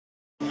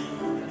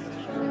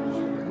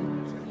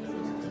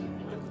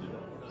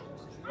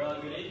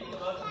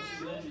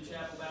Lindsey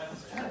Chapel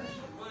Baptist Church.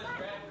 Would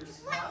grab your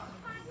spot.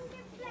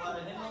 We'll have a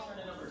hymn. Turn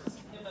to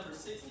hymn number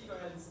 60. Go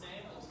ahead and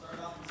stand. We'll start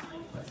off this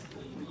evening by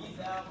singing "Be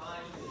Thou My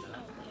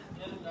Vision."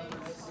 Hymn number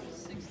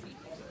 60.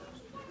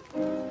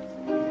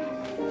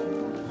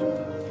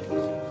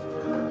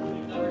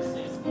 Hymn number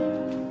 60.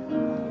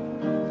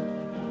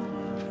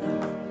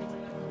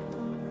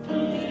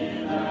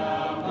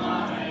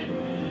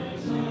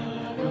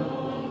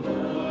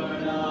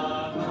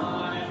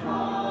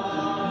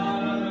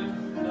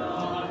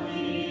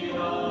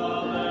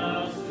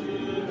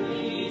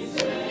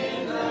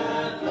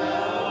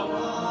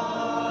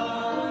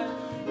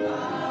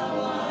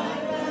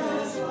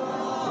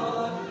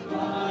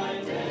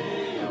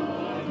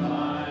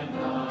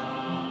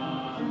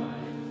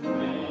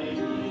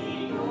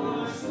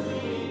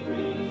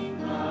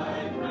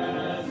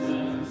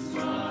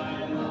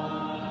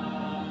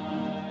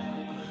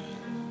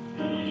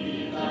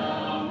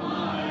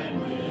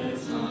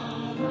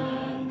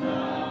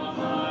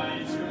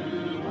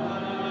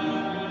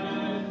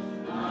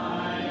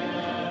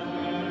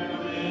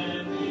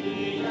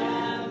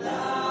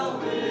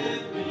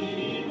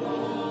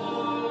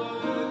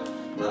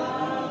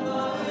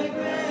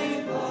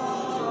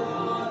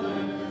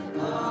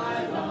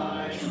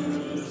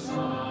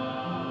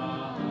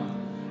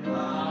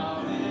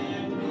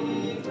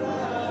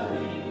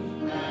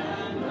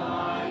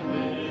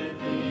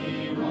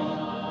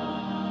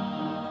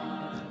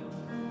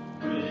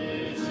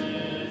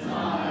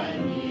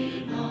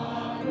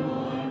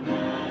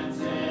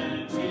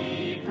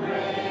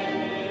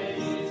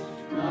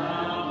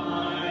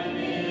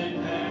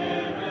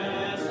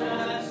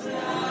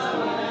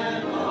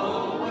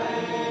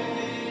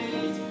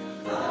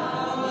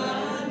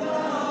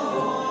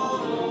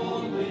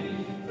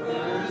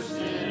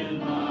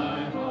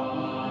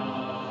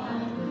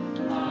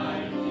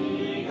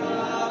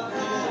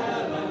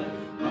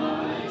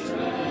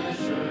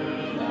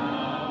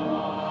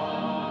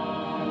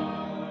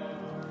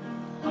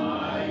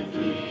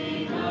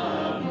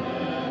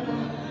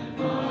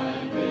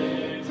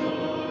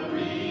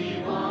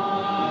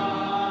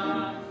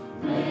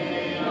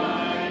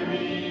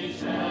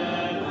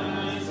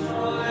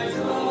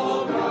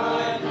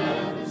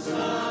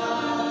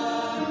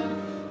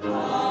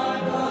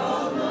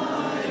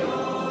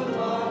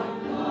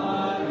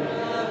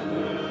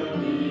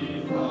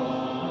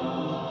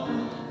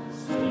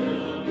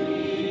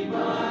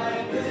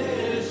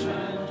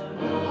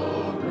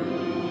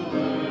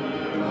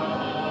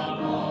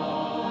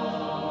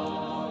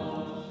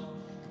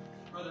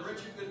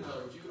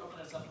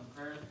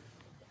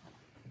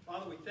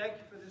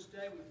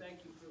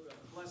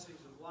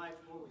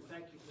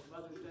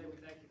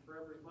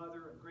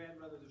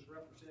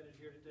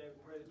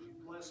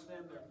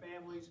 Them, their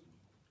families,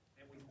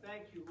 and we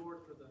thank you,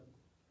 Lord, for the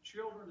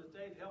children that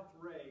they've helped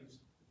raise,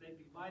 that they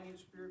be mighty in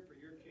spirit for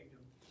your kingdom.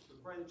 We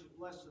pray that you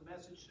bless the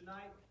message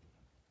tonight.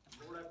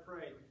 Lord, I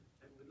pray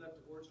that we let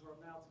the words of our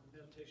mouth and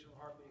the meditation of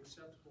our heart be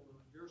acceptable in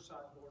your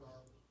sight, Lord,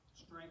 our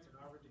strength and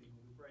our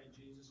Redeemer. We pray in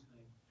Jesus'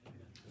 name.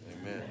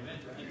 Amen. Amen. Amen.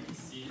 Go ahead and be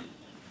seated.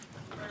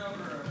 Turn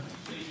over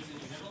pages in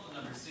your hymnal to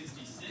number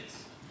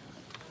 66.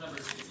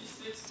 Number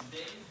 66,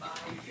 Day by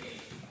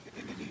Day.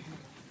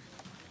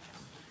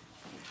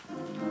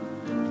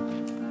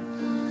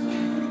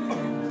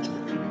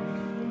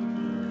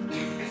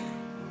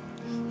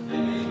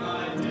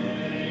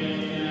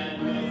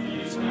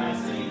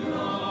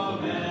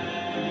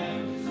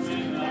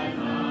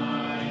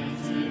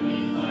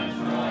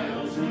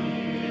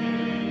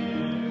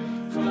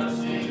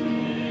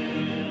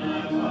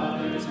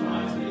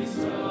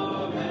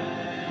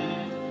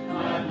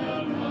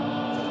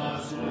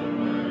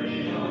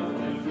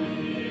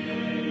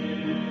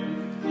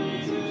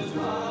 Jesus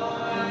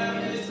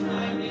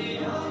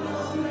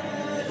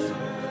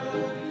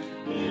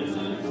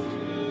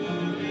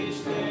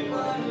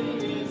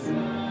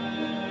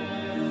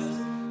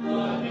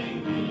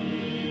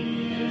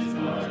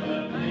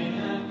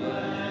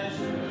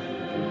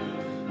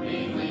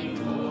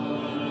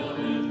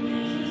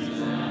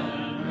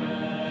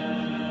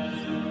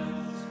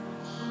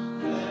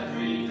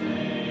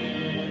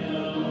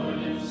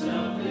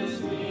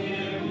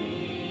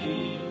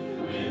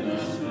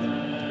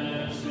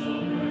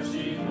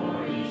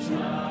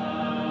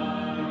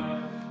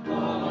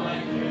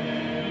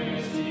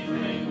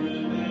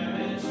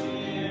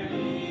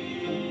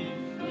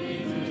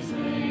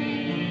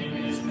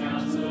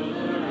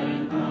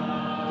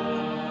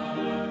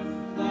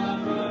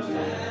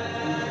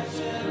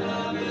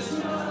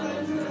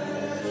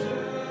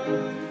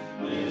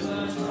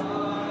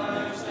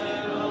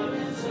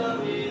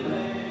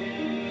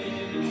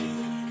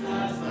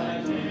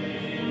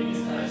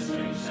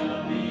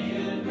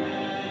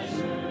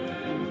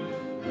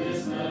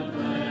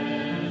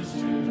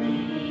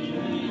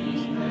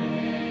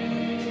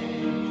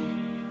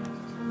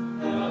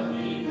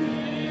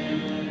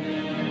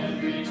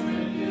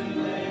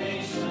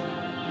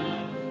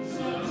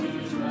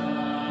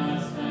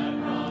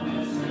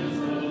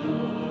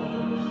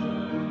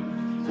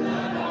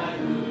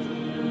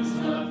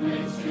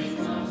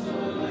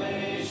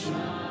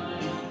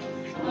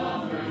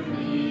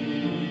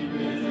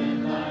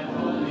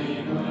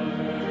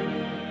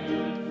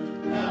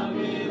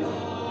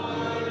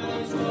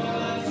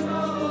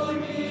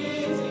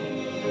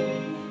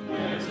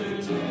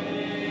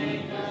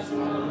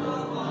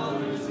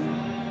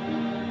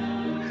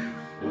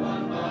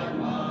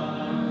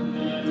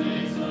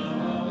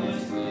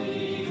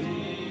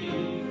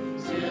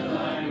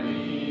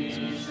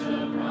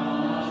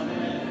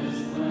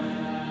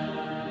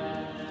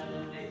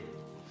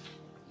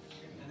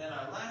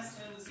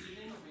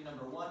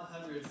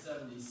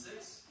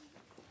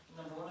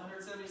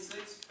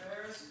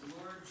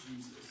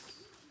Jesus.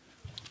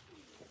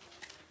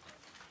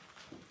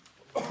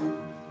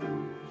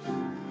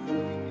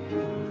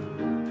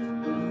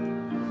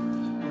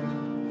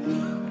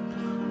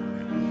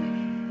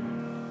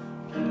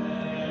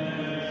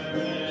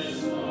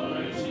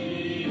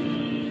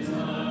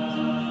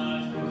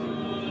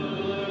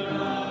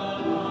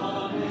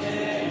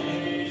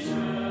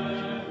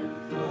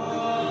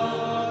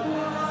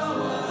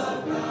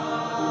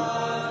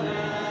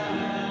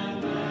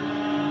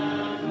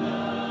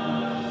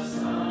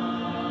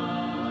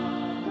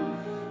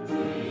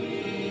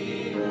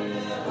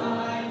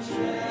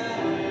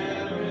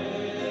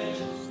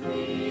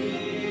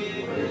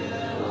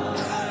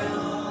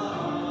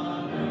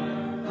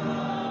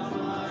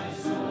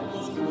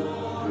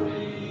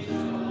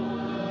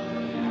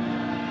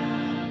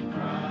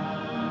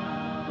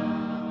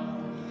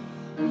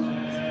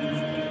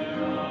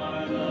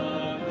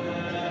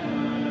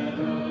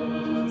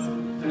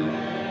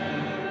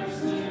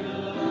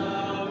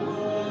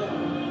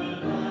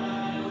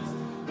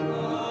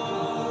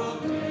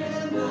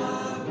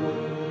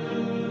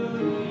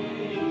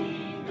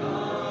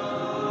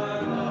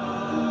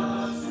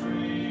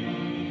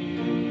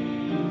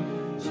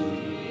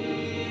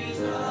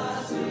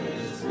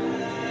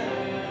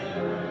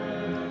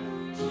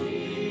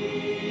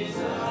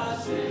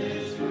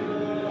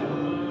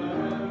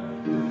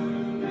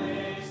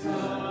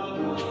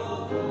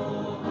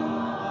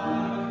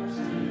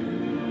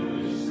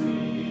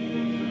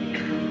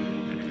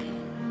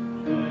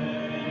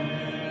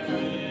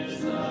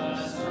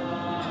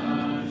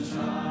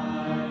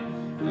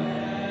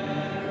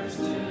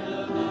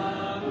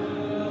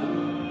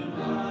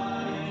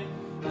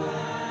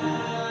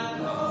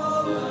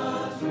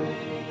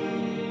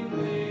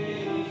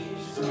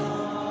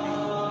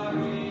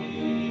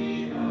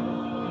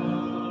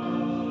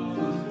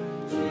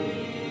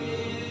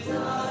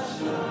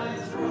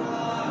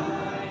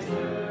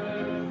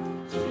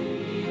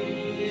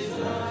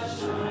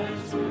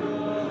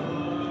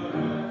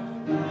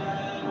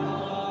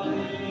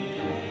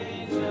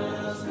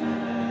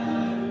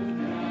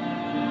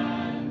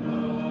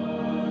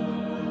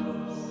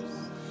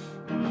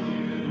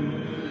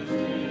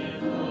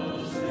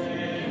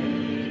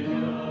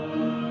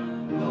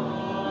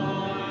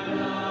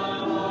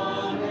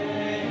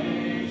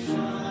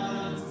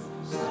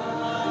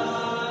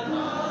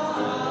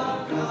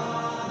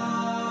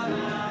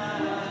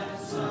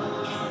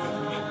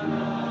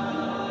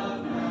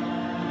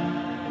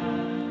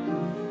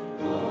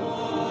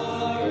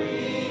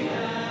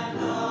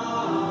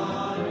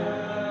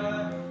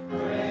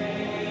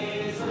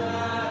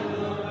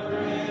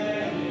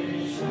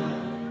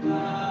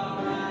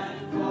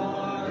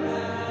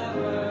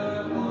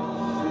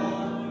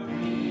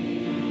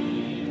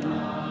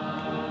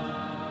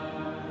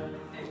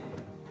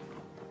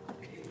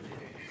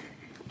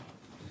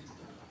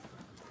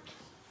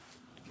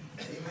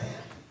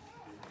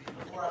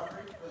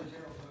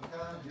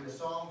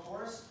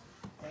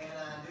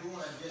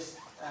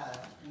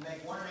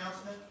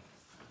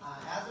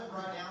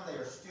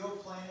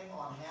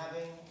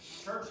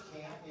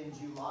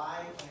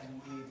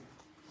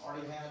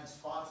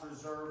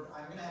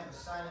 I'm going to have a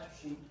sign-up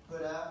sheet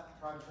put up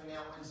probably between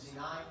now and Wednesday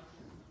night,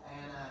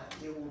 and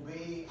it will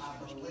be, I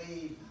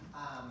believe,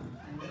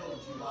 middle of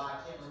July.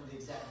 I can't remember the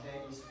exact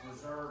date it's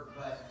reserved,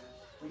 but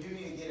we do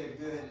need to get a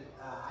good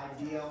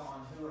idea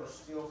on who are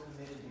still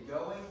committed to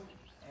going,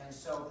 and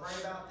so pray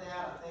about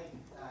that. I think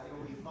it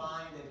will be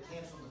fine. They've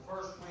canceled the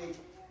first week.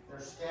 They're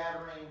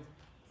scattering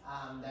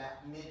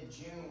that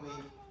mid-June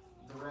week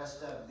the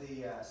rest of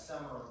the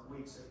summer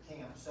weeks of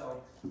camp.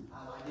 So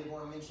I did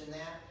want to mention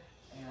that.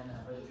 And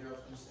Brother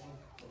Gerald's going to sing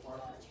for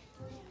Parker.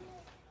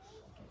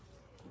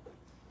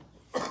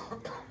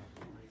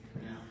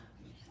 Now,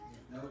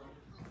 nope.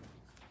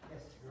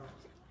 Yes,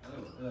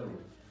 Hello, hello.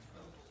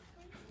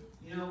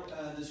 You know,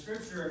 the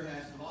scripture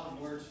has a lot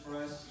of words for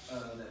us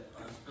that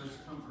are supposed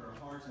to comfort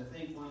our hearts. I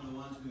think one of the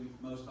ones we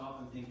most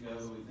often think of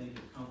when we think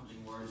of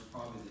comforting words is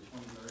probably the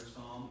 23rd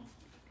Psalm.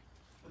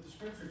 But the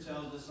scripture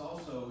tells us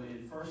also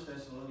in 1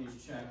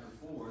 Thessalonians chapter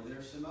 4, there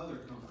are some other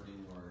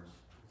comforting words.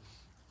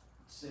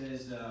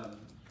 Says, the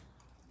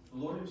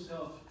Lord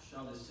himself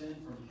shall descend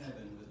from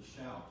heaven with a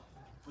shout,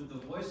 with the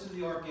voice of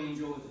the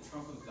archangel, with the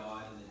trump of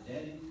God, and the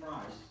dead in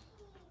Christ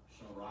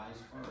shall rise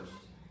first.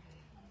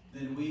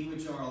 Then we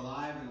which are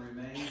alive and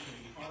remain shall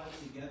be caught up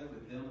together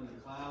with them in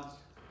the clouds,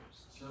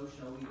 so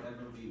shall we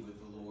ever be with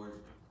the Lord.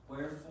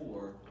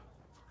 Wherefore,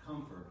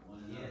 comfort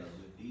one another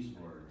with these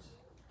words.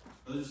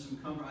 Those are some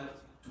comfort.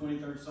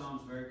 23rd Psalm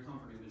is very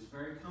comforting. It's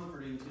very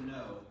comforting to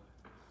know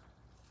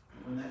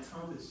when that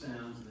trumpet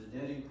sounds and the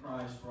dead in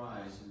Christ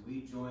rise and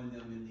we join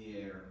them in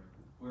the air,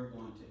 we're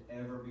going to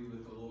ever be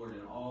with the Lord,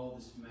 and all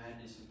this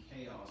madness and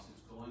chaos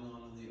that's going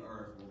on the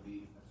earth will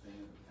be a thing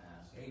of the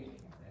past. Amen.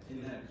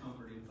 Isn't that a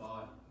comforting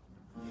thought?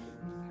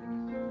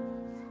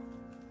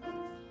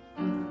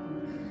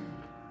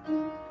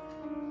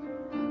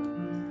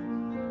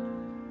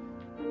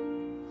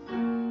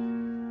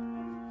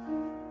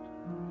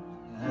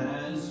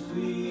 As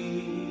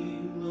we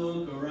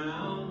look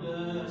around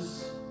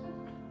us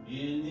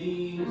in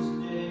these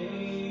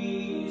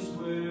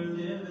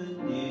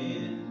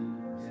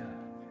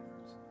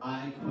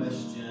I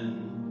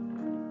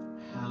question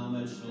how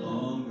much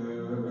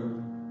longer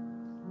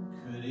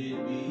could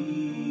it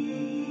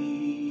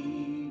be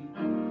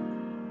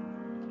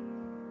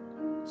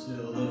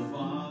till the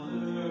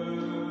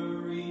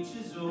Father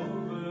reaches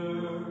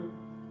over,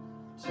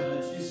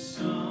 touches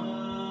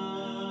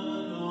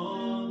Son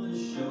on the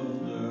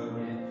shoulder,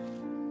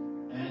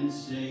 and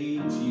say,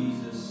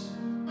 Jesus,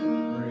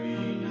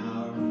 bring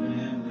our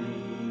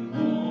family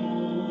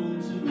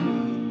home to me.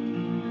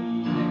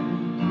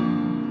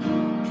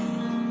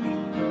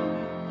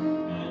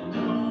 And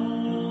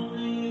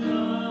only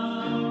the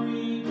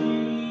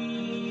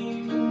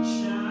redeemed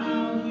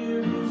shall hear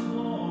his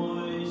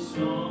voice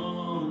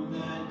on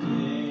that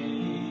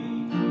day,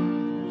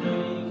 when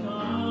he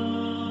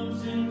comes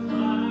in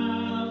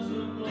clouds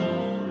of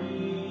glory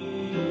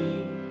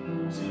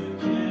to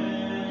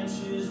catch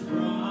his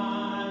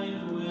bride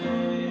away.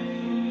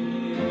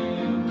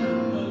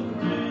 The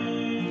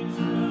graves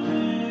will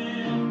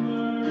then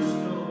burst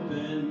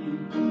open,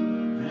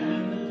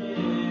 and the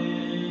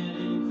dead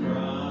in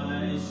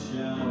Christ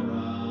shall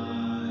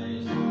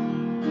rise.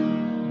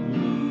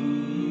 We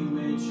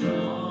which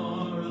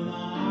are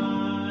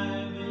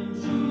alive in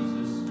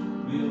Jesus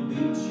will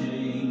be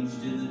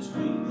changed in the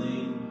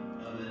twinkling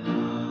of an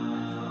eye.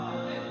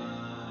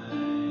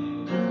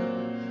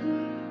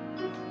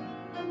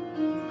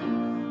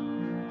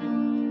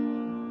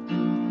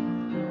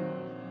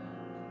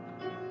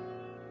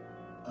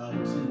 Up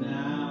to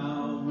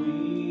now,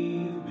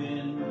 we've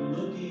been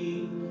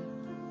looking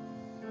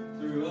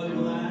through a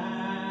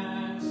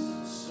glass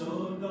so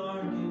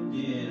dark and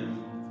dim,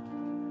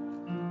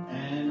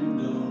 and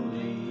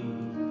only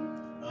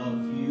a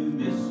few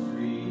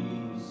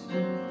mysteries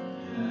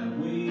have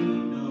we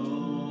known.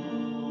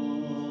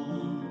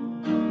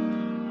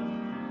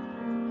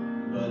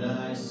 But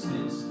I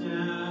sense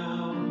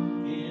now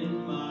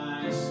in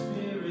my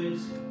spirit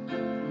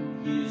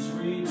his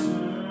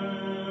returning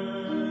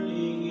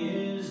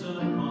is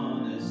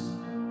upon us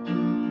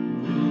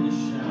with a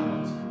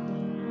shout,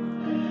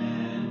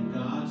 and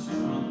God's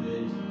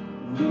trumpet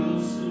will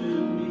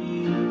soon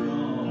be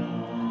gone.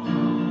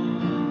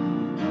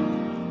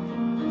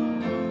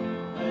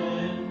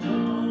 And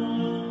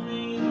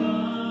only the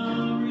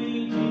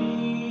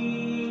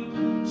redeemed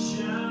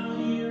shall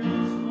hear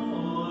his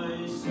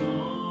voice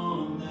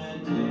on that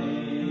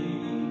day,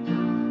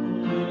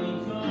 when he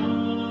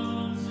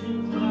comes in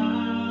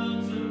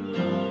clouds of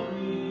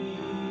glory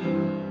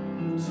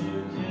to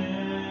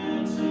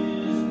catch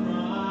his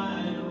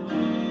bride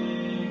away.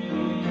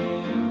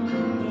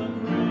 The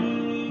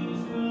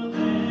graves will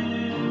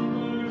then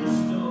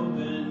burst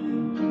open,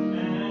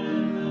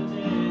 and the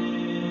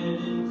dead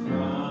in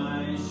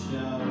Christ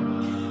shall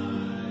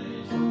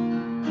rise.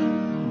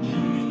 We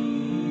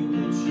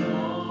which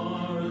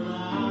are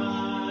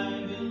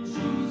alive in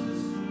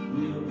Jesus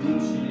will be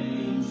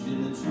changed in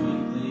the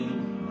twinkling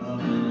of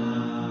an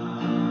eye.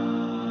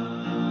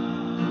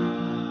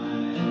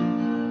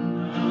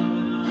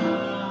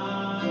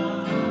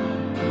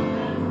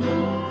 And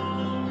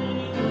only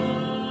the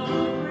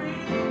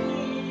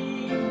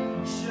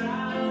redeemed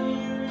shall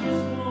hear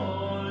his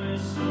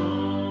voice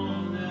on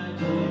that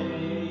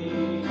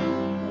day,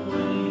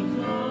 when he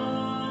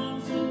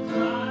comes in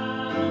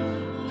clouds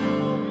of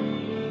glory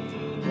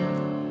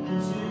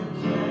to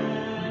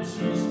catch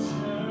his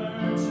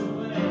church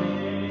away.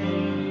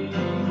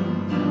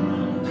 The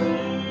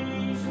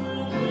graves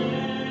will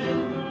then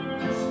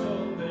burst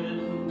open,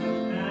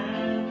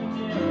 and the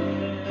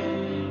dead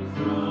in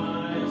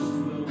Christ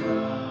will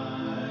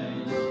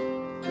rise.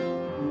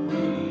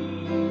 We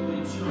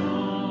which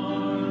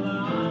are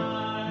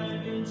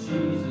alive in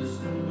Jesus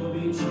will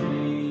be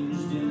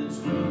changed in the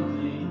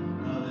twinkling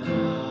of an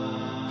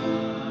eye.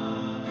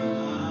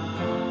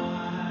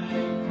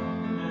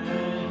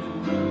 And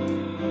we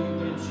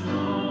which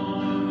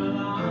are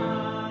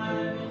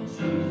alive in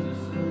Jesus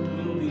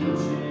will be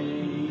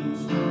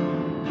changed in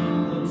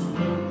the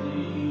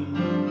twinkling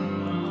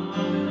of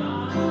an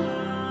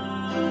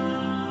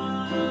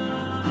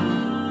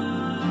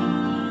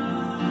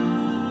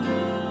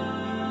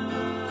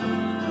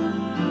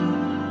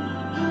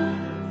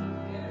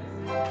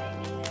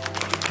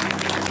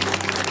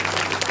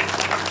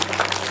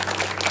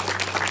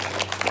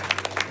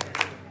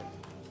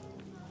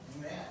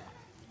Amen.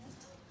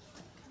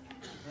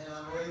 And I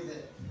believe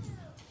that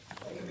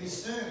it could be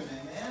soon,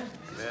 amen?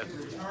 Jesus could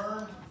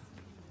return.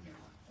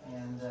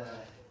 And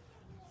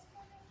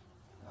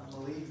I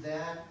believe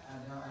that.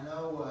 I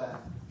know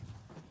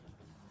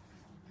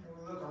when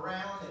we look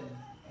around and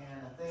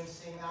things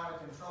seem out of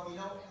control. You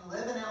know,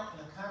 living out in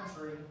the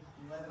country,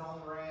 living on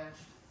the ranch,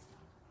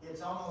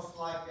 it's almost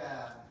like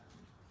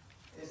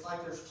it's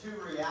like there's two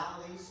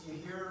realities. You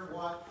hear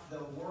what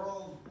the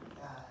world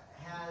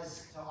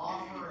has to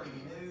offer in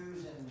the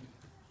news and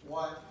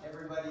what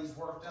everybody's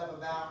worked up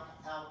about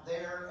out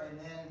there, and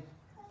then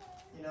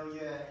you know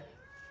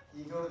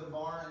you go to the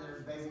barn and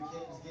there's baby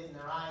kittens getting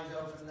their eyes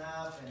opened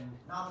up, and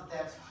not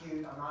that that's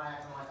cute. I'm not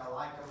acting like I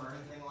like them or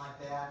anything like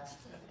that,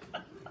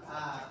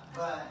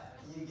 but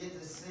you get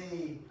to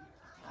see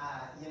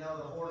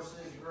the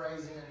horses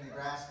grazing and the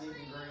grass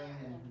getting green.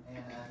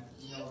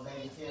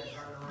 baby kids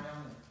running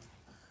around.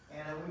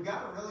 And we've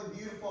got a really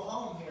beautiful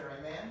home here,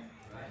 amen?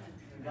 Right.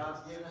 And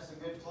God's given us a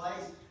good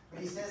place.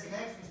 But He says the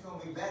next one's going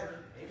to be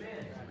better.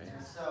 Amen.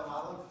 And so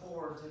I look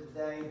forward to the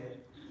day that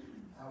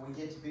we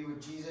get to be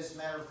with Jesus.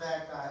 Matter of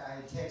fact,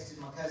 I texted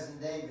my cousin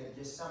David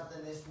just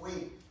something this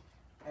week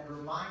had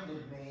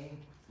reminded me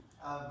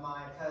of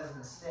my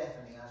cousin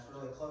Stephanie. I was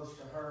really close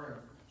to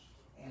her,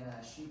 and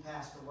she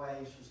passed away.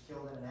 She was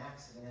killed in an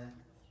accident.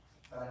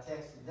 But I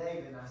texted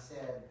David and I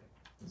said,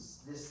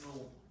 this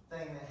little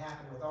thing that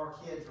happened with our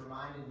kids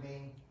reminded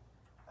me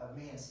of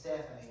me and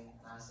Stephanie.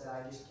 And I said,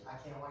 I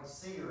can't wait to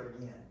see her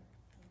again.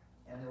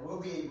 And there will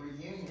be a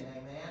reunion,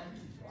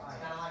 amen? It's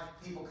kind of like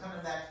people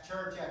coming back to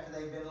church after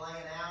they've been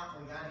laying out.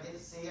 We kind of get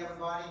to see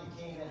everybody. You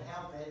can't even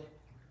help it.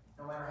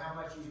 No matter how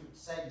much you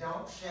say,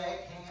 don't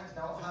shake hands,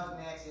 don't hug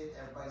necks.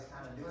 Everybody's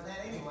kind of doing that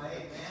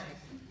anyway, amen?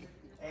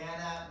 And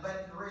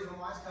but the reason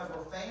why is because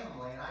we're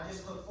family. And I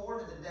just look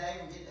forward to the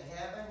day we get to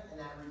heaven, and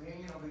that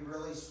reunion will be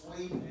really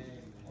sweet.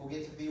 We'll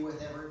get to be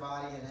with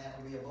everybody, and that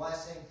will be a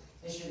blessing.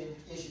 It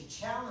should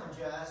challenge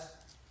us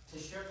to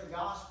share the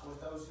gospel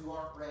with those who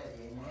aren't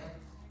ready, amen?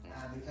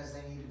 Because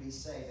they need to be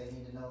saved. They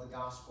need to know the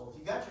gospel. If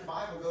you got your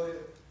Bible, go to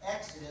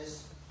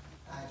Exodus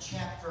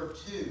chapter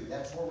 2.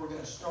 That's where we're going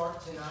to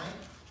start tonight.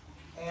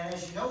 And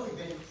as you know, we've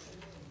been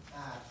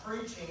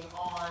preaching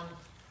on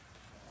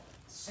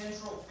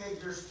central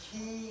figures,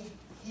 key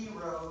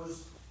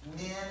heroes,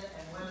 men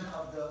and women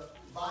of the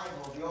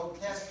Bible, the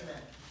Old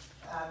Testament.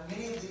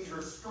 Many of these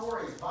are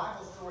stories,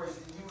 Bible stories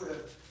that you would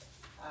have,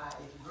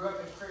 if you grew up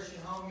in a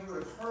Christian home, you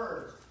would have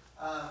heard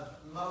of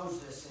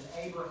Moses and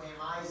Abraham,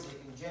 Isaac,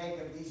 and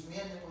Jacob, these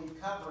men that we've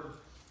covered.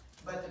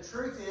 But the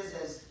truth is,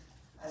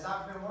 as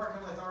I've been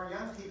working with our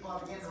young people, I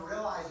began to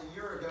realize a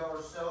year ago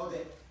or so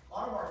that a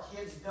lot of our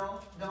kids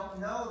don't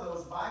know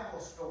those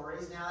Bible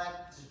stories. Now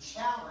that's a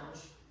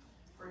challenge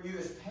for you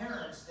as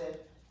parents,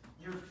 that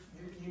your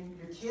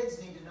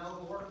kids need to know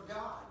the Word of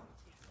God.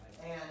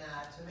 And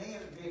to me, it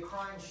would be a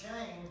crying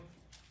shame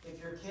if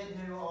your kid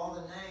knew all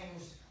the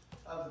names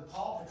of the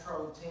Paw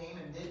Patrol team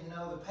and didn't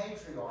know the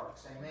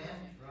patriarchs.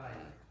 Amen?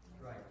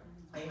 Right.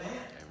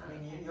 Amen. I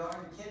mean, your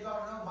kids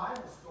ought to know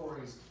Bible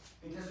stories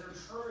because they're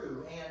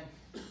true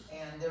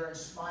and they're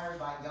inspired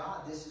by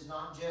God. This is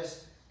not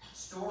just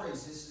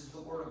stories. This is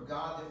the Word of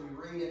God that we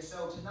read. And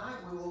so tonight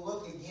we will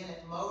look again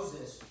at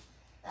Moses.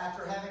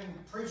 After having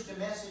preached a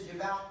message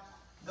about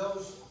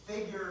those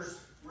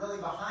figures really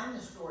behind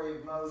the story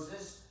of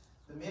Moses,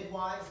 the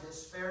midwives that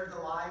spared the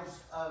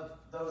lives of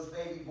those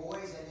baby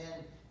boys, and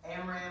then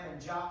Amram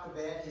and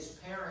Jochebed, his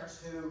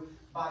parents, who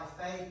by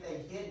faith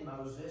they hid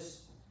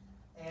Moses.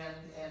 And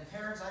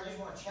parents, I just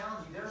want to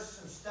challenge you. There's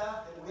some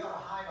stuff that we ought to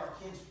hide our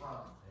kids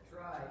from. That's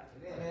right.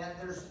 Amen.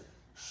 There's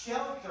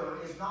shelter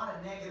is not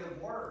a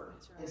negative word.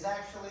 It's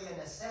actually a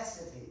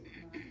necessity.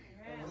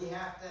 And we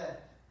have to,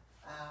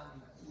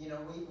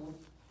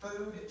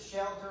 food,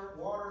 shelter,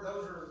 water,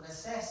 those are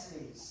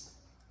necessities.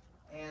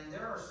 And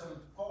there are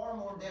some far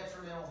more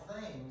detrimental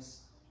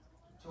things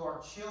to our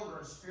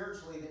children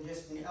spiritually than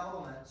just the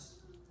elements.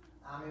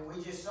 I mean,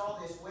 we just saw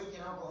this week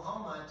in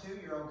Oklahoma, a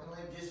 2-year-old can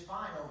live just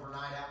fine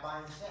overnight out by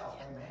himself.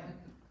 Amen.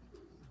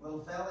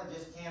 Little fella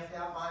just camped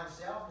out by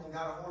himself and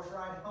got a horse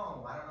ride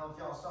home. I don't know if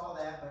y'all saw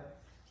that, but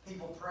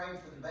people prayed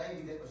for the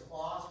baby that was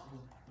lost, and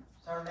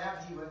turned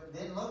out he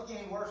didn't look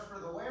any worse for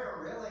the wearer,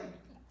 really.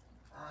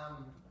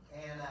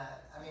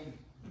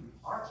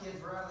 Our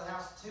kids were out of the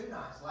house 2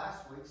 nights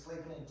last week,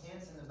 sleeping in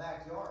tents in the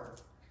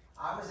backyard.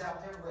 I was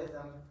out there with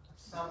them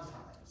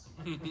sometimes.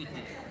 And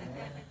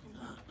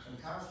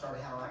kind of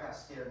started howling. I got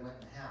scared and went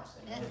in the house.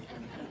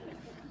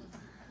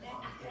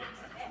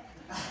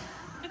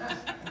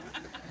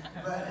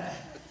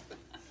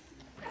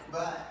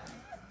 But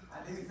I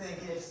do think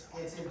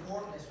it's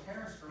important as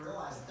parents to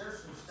realize that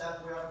there's some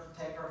stuff we ought to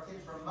protect our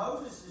kids from.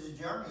 Moses'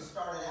 journey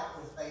started out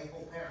with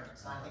faithful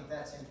parents, and I think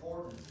that's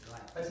important.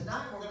 But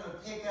tonight we're going to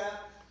pick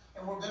up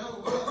and we're going to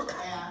look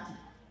at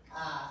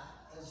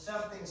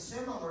something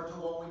similar to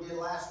what we did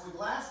last week.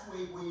 Last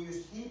week we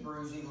used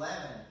Hebrews 11.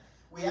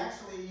 We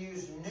actually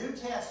used New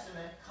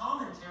Testament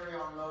commentary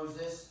on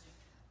Moses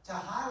to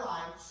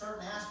highlight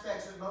certain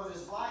aspects of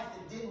Moses' life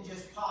that didn't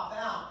just pop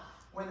out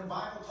when the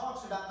Bible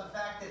talks about the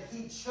fact that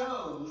he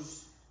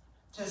chose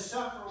to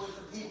suffer with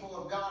the people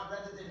of God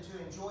rather than to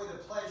enjoy the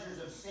pleasures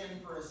of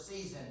sin for a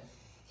season.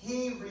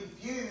 He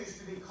refused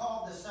to be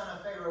called the son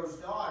of Pharaoh's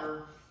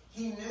daughter.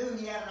 He knew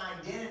he had an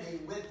identity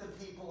with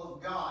the people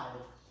of God.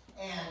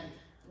 And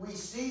we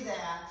see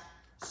that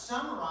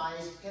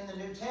summarized in the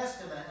New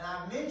Testament. And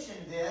I've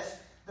mentioned this.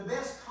 The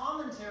best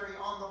commentary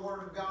on the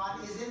Word of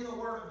God is in the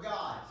Word of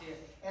God.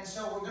 And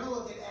so we're going to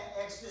look at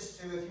Exodus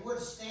 2. If you would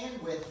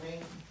stand with me,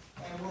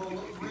 and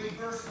we'll read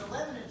verses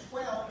 11 and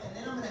 12, and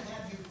then I'm going to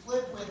have you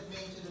flip with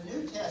me to the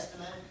New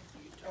Testament,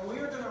 and we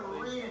are going to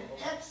read an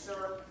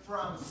excerpt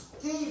from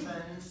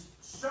Stephen's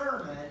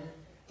sermon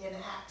in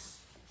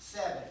Acts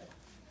 7.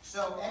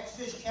 So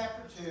Exodus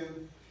chapter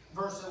 2,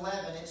 verse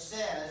 11, it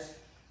says,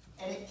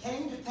 "And it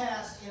came to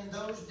pass in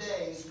those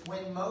days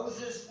when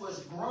Moses was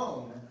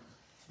grown,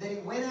 Then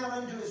he went out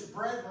unto his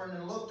brethren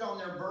and looked on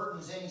their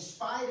burdens, and he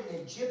spied an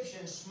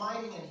Egyptian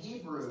smiting an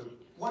Hebrew,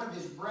 one of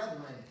his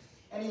brethren.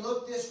 And he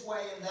looked this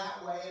way and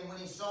that way, and when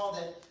he saw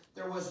that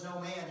there was no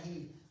man,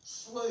 he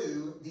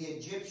slew the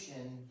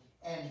Egyptian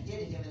and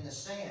hid him in the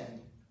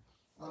sand.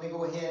 Let me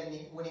go ahead. And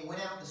when he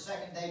went out the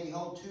second day,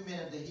 behold, 2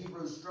 men of the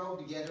Hebrews strove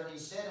together, and he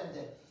said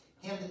unto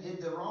him that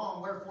did the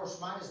wrong, Wherefore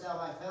smitest thou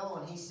thy fellow?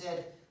 And he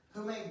said,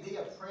 Who made thee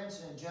a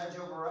prince and a judge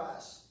over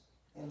us?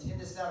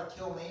 Intendest thou to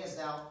kill me as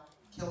thou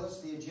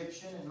killest the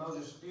Egyptian? And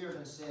Moses feared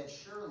and said,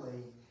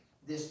 Surely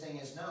this thing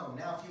is known.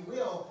 Now, if you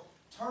will,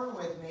 turn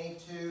with me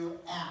to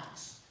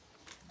Acts.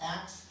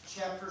 Acts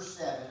chapter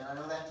 7. And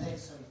I know that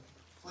takes some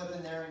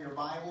flipping there in your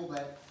Bible,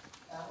 but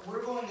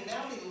we're going to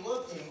now be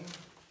looking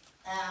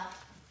at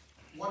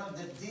one of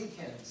the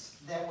deacons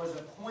that was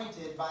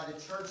appointed by the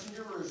church in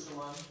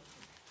Jerusalem,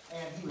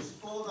 and he was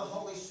full of the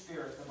Holy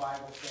Spirit, the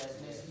Bible says.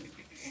 And as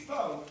he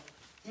spoke,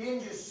 he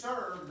didn't just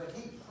serve, but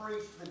he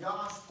preached the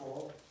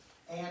gospel,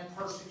 and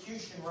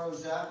persecution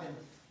rose up, and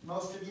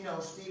most of you know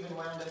Stephen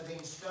wound up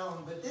being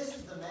stoned. But this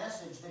is the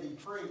message that he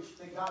preached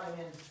that got him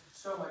in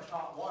so much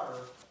hot water.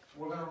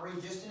 We're going to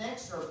read just an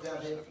excerpt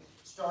of it,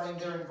 starting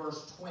there in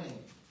verse 20.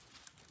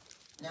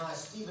 Now,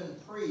 as Stephen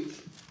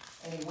preached,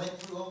 and he went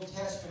through Old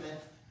Testament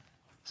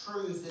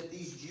truths that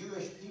these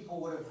Jewish people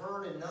would have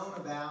heard and known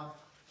about,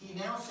 he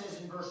now says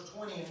in verse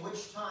 20, In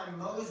which time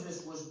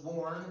Moses was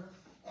born,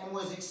 and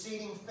was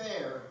exceeding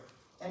fair,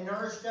 and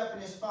nourished up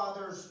in his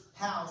father's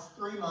house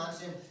 3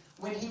 months. And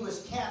when he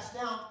was cast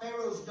out,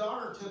 Pharaoh's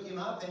daughter took him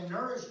up and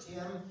nourished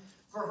him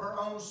for her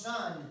own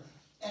son.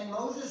 And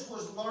Moses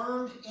was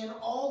learned in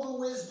all the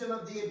wisdom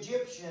of the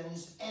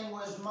Egyptians, and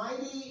was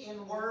mighty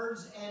in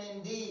words and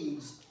in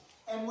deeds.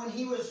 And when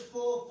he was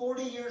full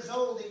 40 years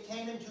old, it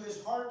came into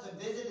his heart to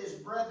visit his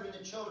brethren,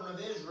 the children of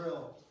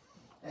Israel.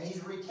 Now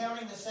he's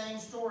recounting the same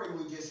story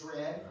we just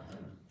read.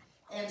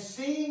 And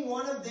seeing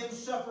one of them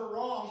suffer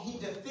wrong, he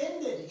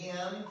defended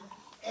him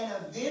and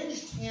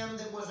avenged him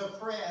that was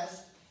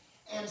oppressed,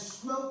 and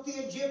smote the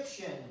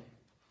Egyptian.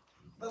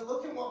 But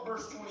look at what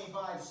verse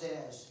 25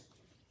 says.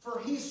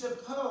 For he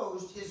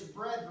supposed his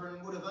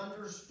brethren would have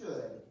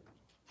understood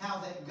how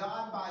that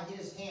God by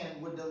his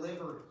hand would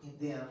deliver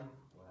them.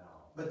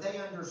 But they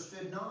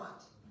understood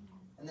not.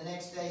 And the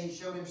next day he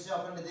showed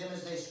himself unto them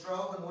as they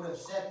strove, and would have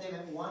set them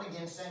at one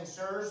against, saying,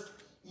 Sirs,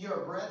 ye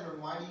are brethren,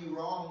 why do you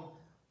wrong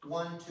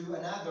one to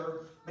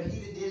another? But he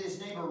that did his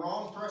neighbor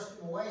wrong thrust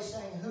him away,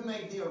 saying, Who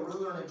made thee a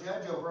ruler and a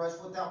judge over us?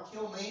 Wilt thou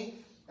kill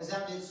me, as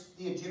thou didst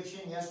the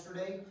Egyptian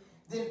yesterday?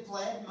 Then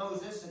fled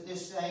Moses at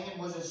this saying,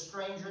 and was a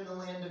stranger in the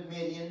land of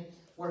Midian,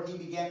 where he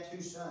begat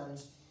 2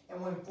 sons.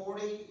 And when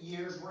 40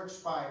 years were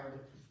expired,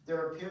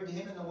 there appeared to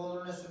him in the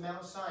wilderness of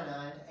Mount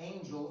Sinai an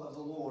angel of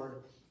the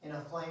Lord in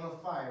a flame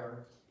of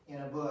fire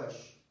in a bush.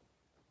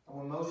 And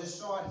when Moses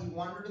saw it, he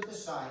wondered at the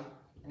sight.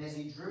 And as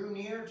he drew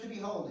near to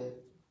behold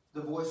it,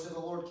 the voice of the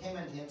Lord came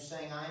unto him,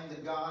 saying, I am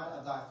the God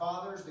of thy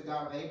fathers, the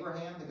God of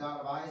Abraham, the God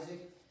of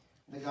Isaac,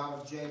 the God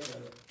of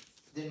Jacob.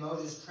 Then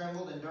Moses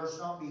trembled and durst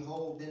not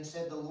behold. Then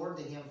said the Lord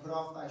to him, Put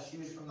off thy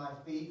shoes from thy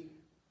feet,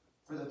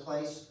 for the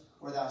place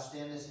where thou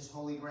standest is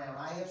holy ground.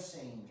 I have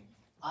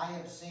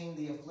seen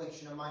the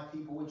affliction of my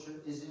people which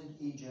is in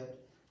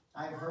Egypt.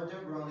 I have heard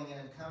their groaning,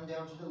 and have come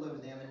down to deliver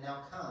them. And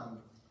now come,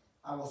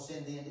 I will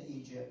send thee into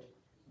Egypt.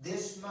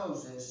 This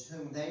Moses,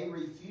 whom they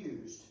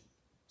refused,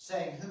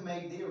 saying, Who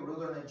made thee a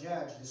ruler and a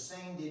judge? The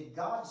same did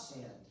God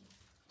send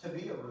to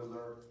be a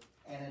ruler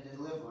and a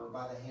deliverer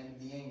by the hand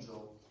of the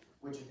angel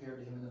which appeared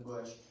to him in the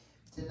bush.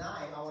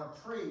 Tonight, I want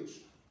to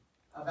preach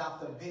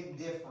about the big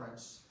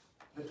difference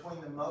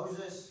between the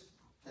Moses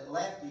that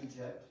left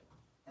Egypt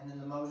and then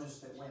the Moses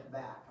that went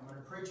back. I'm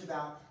going to preach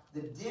about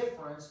the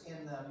difference in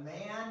the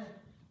man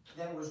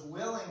that was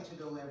willing to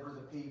deliver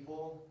the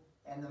people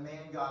and the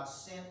man God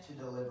sent to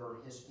deliver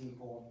his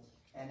people.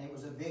 And it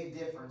was a big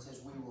difference,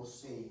 as we will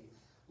see.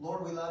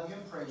 Lord, we love you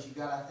and praise you.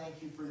 God, I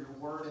thank you for your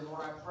word. And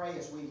Lord, I pray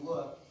as we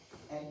look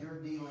at your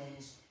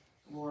dealings,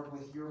 Lord,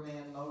 with your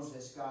man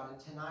Moses, God, and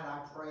tonight I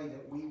pray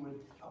that we would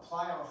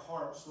apply our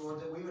hearts, Lord,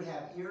 that we would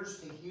have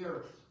ears to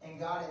hear. And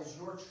God, as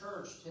your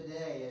church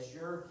today, as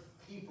your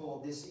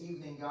people this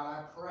evening, God,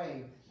 I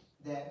pray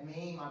that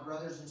me, my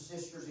brothers and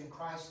sisters in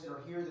Christ that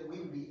are here, that we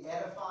would be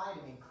edified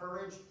and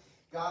encouraged.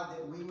 God,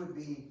 that we would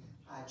be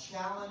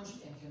challenged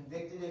and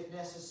convicted if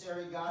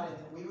necessary, God, and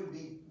that we would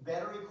be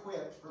better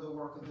equipped for the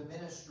work of the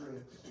ministry.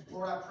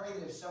 Lord, I pray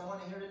that if someone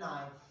here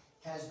tonight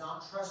has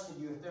not trusted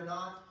you, if they're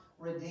not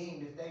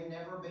redeemed, if they've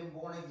never been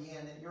born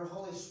again, that your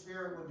Holy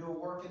Spirit would do a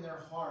work in their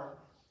heart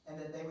and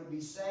that they would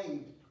be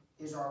saved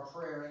is our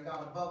prayer. And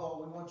God, above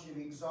all, we want you to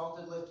be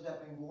exalted, lifted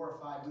up, and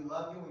glorified. We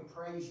love you, we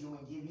praise you, and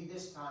we give you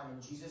this time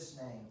in Jesus'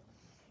 name.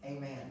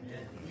 Amen.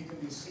 Amen. You can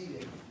be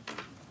seated.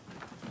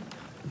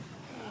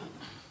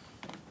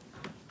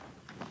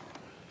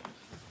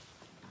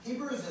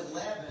 Hebrews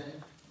 11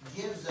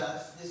 gives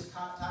us this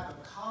type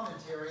of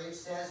commentary. It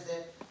says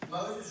that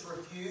Moses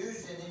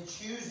refused and in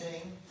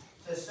choosing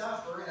to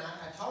suffer. And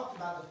I talked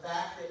about the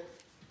fact that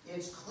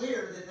it's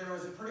clear that there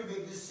was a pretty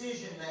big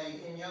decision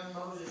made in young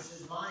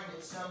Moses' mind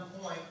at some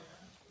point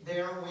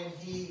there when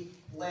he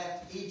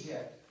left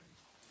Egypt.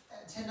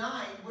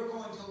 Tonight, we're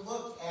going to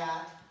look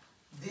at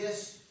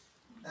this,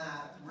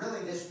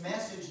 really this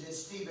message that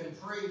Stephen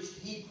preached.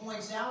 He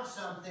points out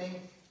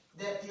something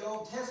that the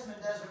Old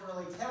Testament doesn't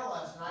really tell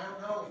us, and I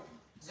don't know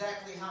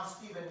exactly how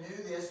Stephen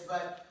knew this,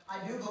 but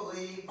I do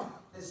believe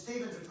that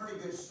Stephen's a pretty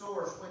good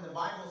source when the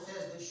Bible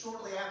says that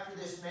shortly after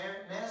this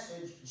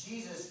message,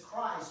 Jesus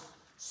Christ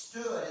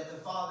stood at the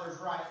Father's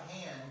right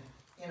hand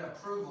in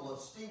approval of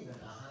Stephen.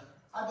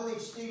 I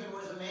believe Stephen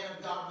was a man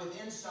of God with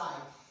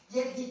insight.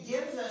 Yet he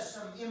gives us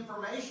some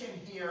information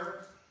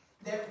here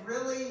that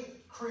really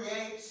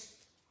creates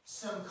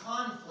some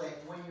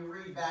conflict when you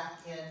read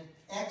back in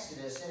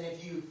Exodus. And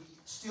if you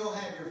still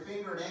have your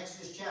finger in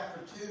Exodus chapter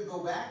 2, go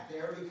back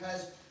there,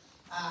 because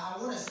I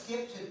want to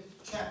skip to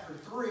chapter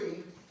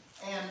 3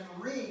 and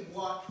read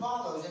what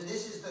follows. And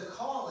this is the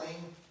calling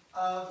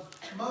of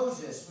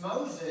Moses.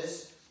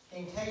 Moses,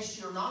 in case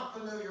you're not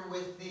familiar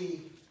with the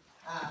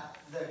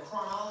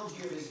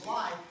chronology of his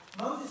life,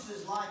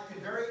 Moses' life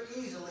could very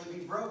easily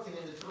be broken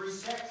into 3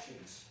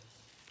 sections.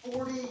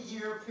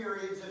 40-year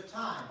periods of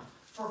time.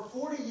 For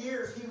 40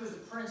 years, he was a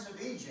prince of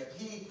Egypt.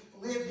 He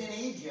lived in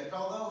Egypt.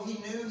 Although he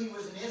knew he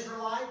was an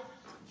Israelite,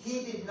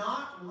 he did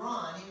not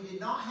run. He did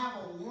not have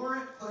a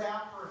warrant put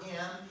out for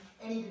him,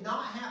 and he did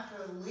not have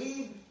to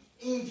leave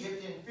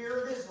Egypt in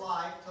fear of his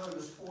life until he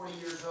was 40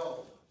 years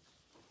old.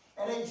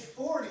 At age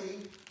 40,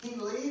 he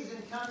leaves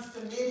and comes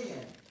to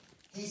Midian.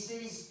 He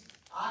sees,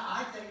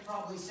 I think,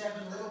 probably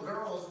 7 little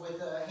girls with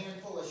a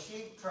handful of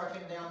sheep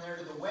trucking down there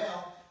to the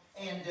well,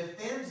 and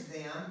defends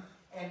them,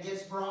 and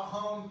gets brought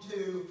home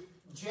to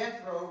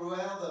Jethro, Ruel,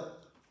 the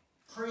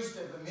priest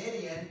of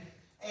Midian,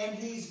 and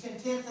he's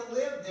content to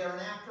live there.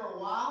 And after a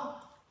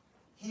while,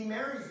 he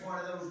marries one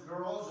of those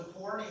girls,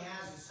 Zipporah, and he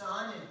has a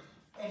son,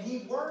 and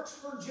he works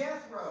for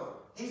Jethro.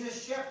 He's a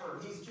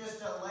shepherd. He's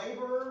just a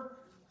laborer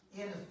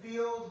in the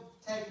field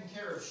taking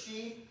care of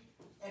sheep,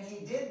 and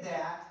he did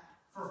that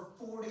for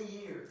 40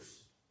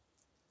 years.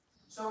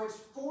 So it's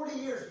 40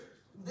 years.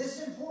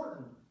 This is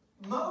important.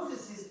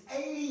 Moses is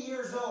 80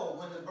 years old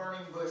when the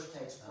burning bush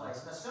takes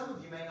place. Now, some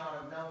of you may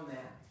not have known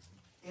that.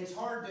 It's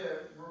hard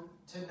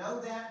to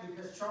know that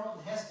because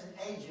Charlton Heston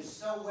ages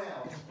so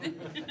well. I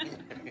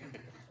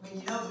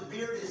mean, you know the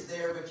beard is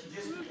there, but you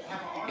just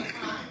have a hard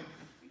time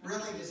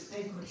really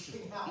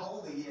distinguishing how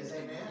old he is,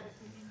 amen?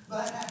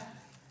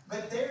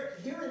 But there,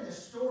 here in the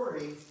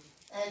story,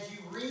 as you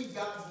read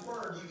God's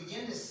Word, you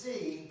begin to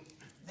see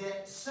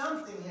that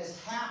something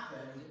has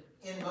happened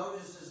in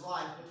Moses'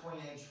 life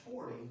between age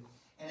 40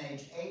 and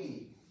age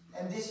 80.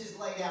 And this is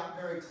laid out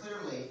very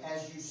clearly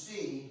as you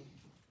see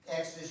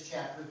Exodus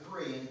chapter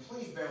 3. And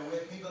please bear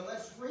with me, but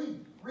let's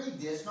read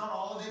this, not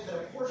all of it, but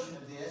a portion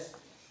of this.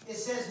 It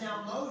says,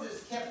 "Now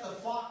Moses kept the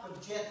flock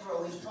of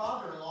Jethro, his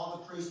father-in-law,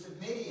 the priest of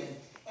Midian.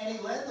 And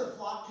he led the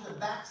flock to the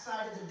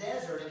backside of the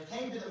desert and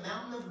came to the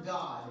mountain of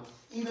God,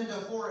 even to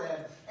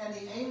Horeb. And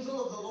the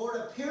angel of the Lord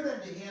appeared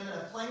unto him in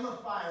a flame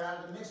of fire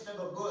out of the midst of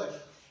a bush.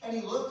 And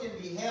he looked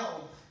and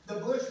beheld, the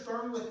bush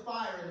burned with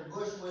fire, and the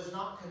bush was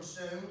not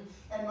consumed.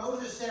 And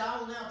Moses said, I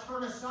will now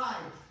turn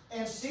aside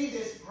and see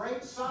this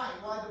great sight,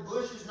 why the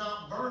bush is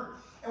not burnt.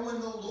 And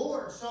when the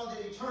Lord saw that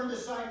he turned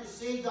aside to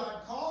see,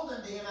 God called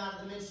unto him out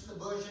of the midst of the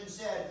bush and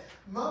said,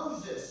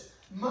 Moses,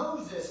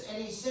 Moses.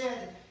 And he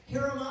said,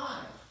 Here am I.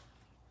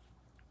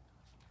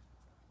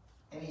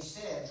 And he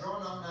said, Draw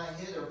not nigh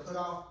hither, put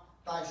off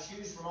thy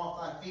shoes from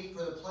off thy feet,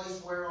 for the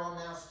place whereon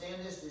thou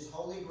standest is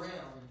holy ground.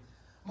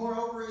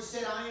 Moreover, he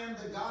said, I am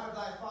the God of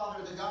thy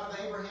father, the God of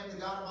Abraham, the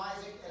God of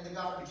Isaac, and the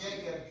God of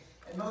Jacob.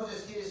 And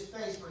Moses hid his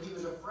face, for he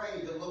was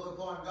afraid to look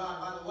upon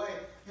God. By the way,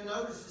 you'll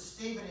notice that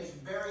Stephen is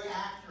very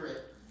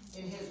accurate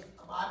in his,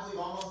 I believe,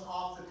 almost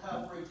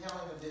off-the-cuff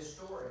retelling of this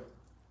story.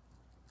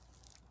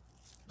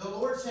 The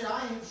Lord said, I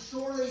have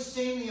surely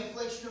seen the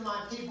affliction of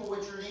my people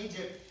which are in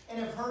Egypt, and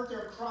have heard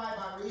their cry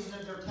by reason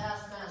of their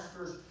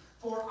taskmasters,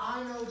 for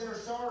I know their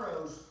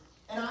sorrows.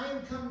 And I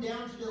am come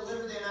down to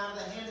deliver them out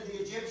of the hand of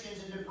the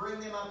Egyptians, and to bring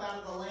them up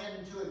out of the land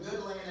into a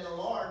good land and a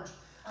large,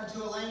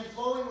 unto a land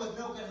flowing with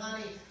milk and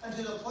honey,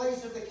 unto the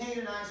place of the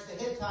Canaanites,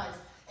 the Hittites,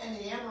 and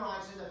the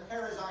Amorites, and the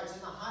Perizzites,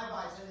 and the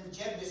Hivites, and the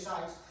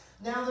Jebusites.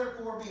 Now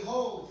therefore,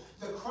 behold,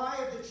 the cry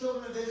of the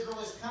children of Israel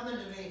is come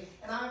unto me,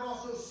 and I have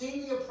also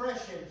seen the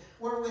oppression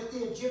wherewith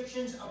the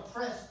Egyptians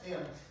oppressed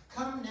them.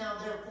 Come now,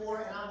 therefore,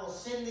 and I will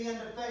send thee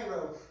unto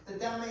Pharaoh,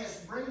 that thou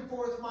mayest bring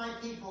forth my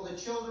people, the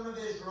children of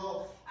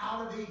Israel,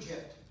 out of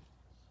Egypt.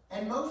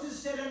 And Moses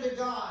said unto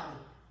God,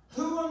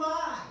 Who am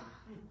I,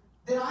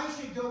 that I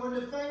should go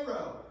unto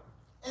Pharaoh,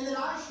 and that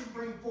I should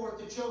bring forth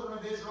the children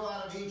of Israel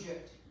out of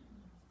Egypt?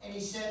 And he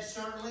said,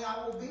 Certainly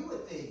I will be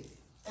with thee,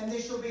 and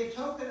this shall be a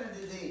token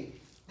unto thee,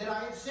 that I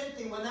have sent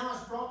thee. When thou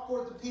hast brought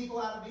forth the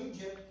people out of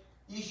Egypt,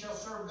 ye shall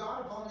serve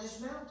God upon this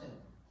mountain.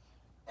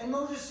 And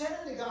Moses said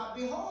unto God,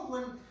 Behold,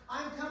 when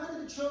I am come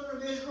unto the children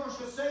of Israel, and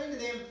shall say unto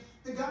them,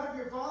 The God of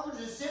your fathers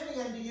has sent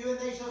me unto you, and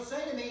they shall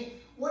say to me,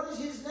 What is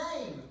his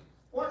name?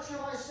 What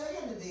shall I say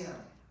unto them?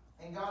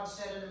 And God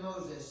said unto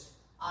Moses,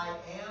 I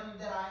am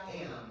that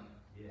I am.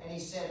 And he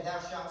said, Thou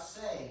shalt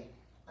say,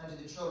 unto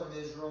the children of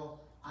Israel,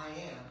 I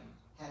am,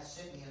 hath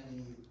sent me unto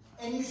you.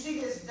 And you see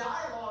this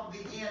dialogue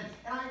begin.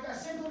 And I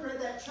simply read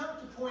that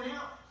chunk to point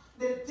out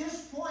that at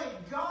this point,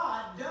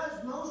 God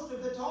does most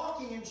of the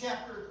talking in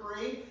chapter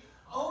 3,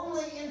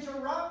 only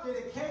interrupted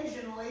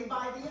occasionally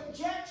by the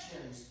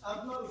objections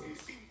of Moses.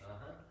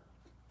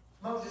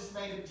 Moses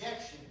made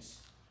objections.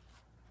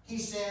 He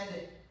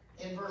said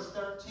in verse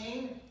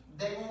 13,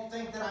 they won't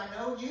think that I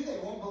know you. They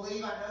won't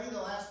believe I know you.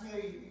 They'll ask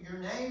me your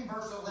name.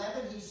 Verse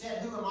 11, he said,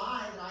 who am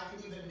I that I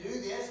could even do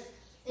this?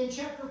 In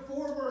chapter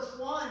 4, verse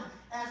 1,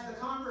 as the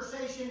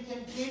conversation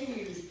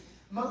continues,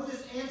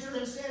 Moses answered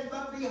and said,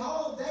 but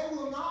behold, they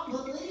will not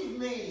believe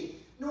me,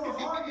 nor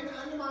hearken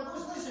unto my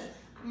voice. Listen,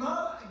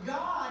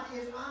 God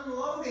is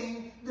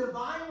unloading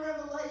divine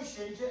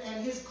revelation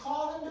and his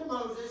calling to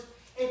Moses,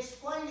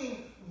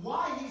 explaining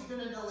why he's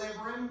going to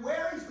deliver him,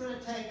 where he's going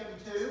to take him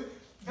to.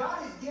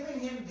 God is giving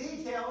him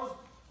details.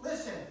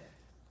 Listen,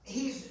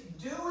 he's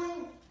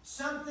doing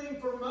something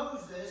for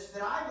Moses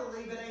that I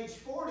believe at age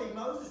 40,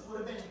 Moses would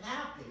have been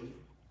happy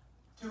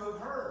to have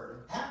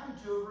heard, happy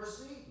to have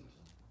received.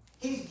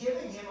 He's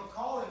giving him a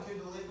calling to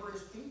deliver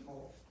his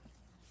people.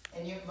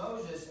 And yet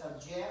Moses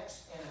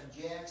objects and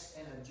objects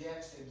and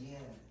objects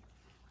again.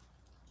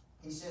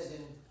 He says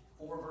in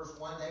 4 verse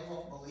 1, they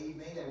won't believe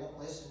me, they won't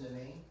listen to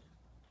me.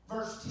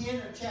 Verse 10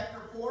 of chapter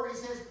 4, he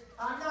says,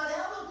 I'm not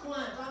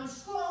eloquent, I'm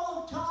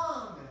slow of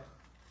tongue.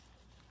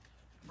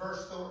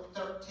 Verse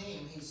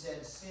 13, he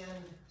said,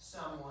 send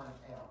someone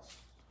else.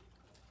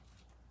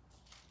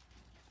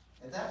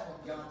 At that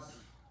point, God's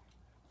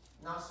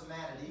not so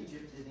mad at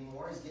Egypt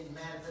anymore. He's getting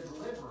mad at the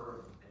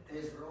deliverer of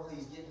Israel.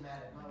 He's getting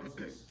mad at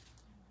Moses.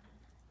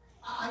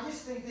 I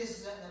just think this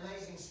is an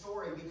amazing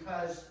story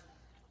because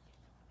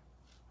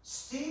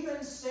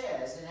Stephen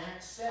says in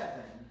Acts 7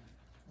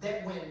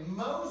 that when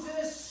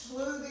Moses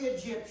slew the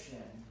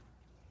Egyptian,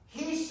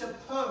 he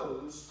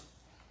supposed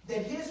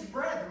that his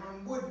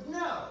brethren would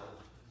know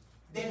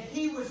that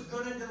he was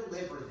going to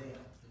deliver them.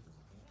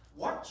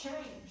 What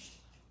changed?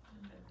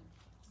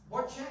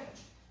 What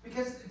changed?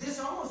 Because this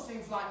almost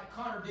seems like a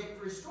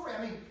contradictory story.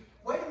 I mean,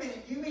 wait a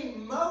minute, you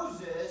mean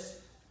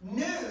Moses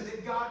knew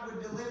that God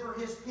would deliver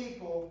his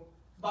people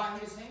by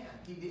his hand?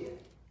 He did.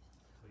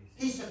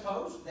 He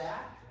supposed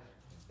that.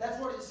 That's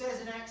what it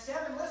says in Acts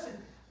 7. Listen,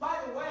 by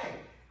the way,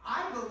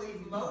 I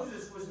believe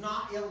Moses was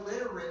not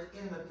illiterate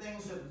in the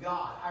things of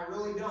God. I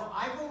really don't.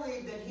 I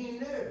believe that he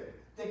knew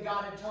that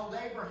God had told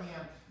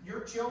Abraham,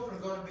 your children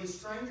are going to be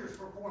strangers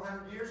for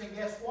 400 years, and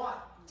guess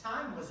what?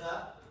 Time was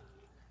up.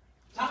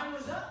 Time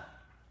was up.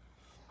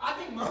 I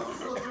think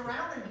Moses looked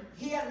around and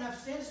he had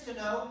enough sense to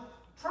know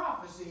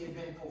prophecy had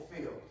been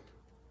fulfilled.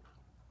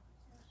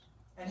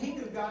 And he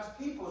knew God's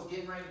people was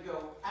getting ready to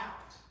go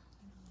out.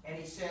 And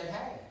he said,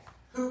 hey,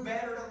 who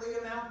better to lead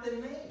them out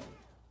than me?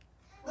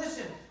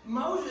 Listen,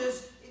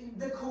 Moses,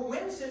 the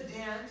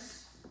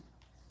coincidence,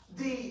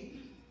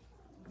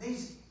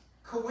 these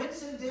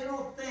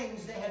coincidental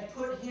things that had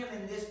put him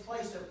in this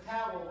place of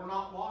power were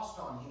not lost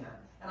on him.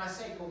 And I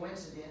say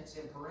coincidence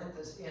in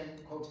parentheses,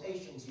 in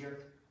quotations here.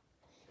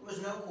 It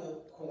was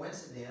no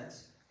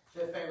coincidence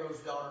that Pharaoh's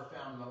daughter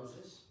found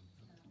Moses.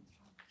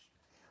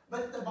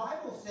 But the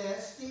Bible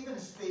says, Stephen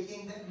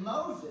speaking, that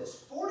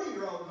Moses,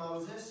 40-year-old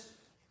Moses,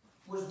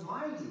 was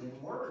mighty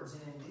in words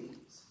and in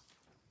deeds.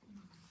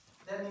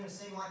 Doesn't even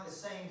seem like the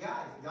same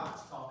guy that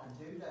God's talking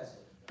to, does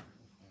it?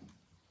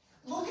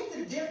 Look at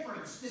the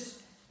difference,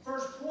 this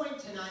first point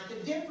tonight, the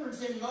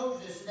difference in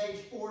Moses at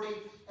age 40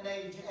 and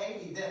age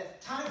 80. The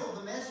title of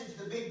the message,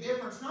 The Big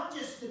Difference, not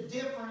just the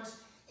difference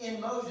in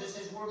Moses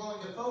as we're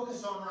going to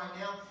focus on right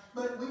now,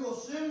 but we will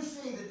soon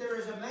see that there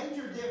is a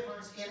major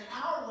difference in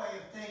our way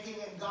of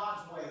thinking and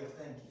God's way of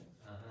thinking.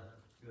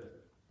 Good.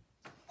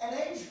 At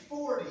age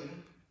 40,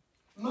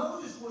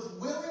 Moses was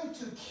willing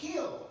to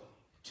kill,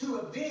 to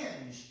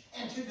avenge,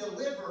 and to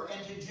deliver,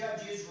 and to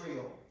judge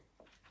Israel.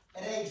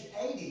 At age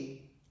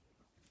 80,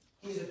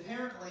 he's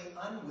apparently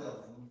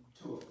unwilling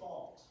to a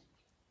fault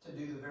to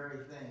do the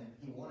very thing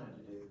he wanted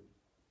to do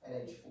at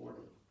age 40.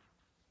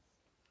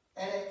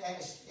 At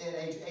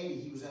age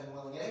 80, he was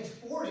unwilling. At age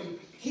 40,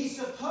 he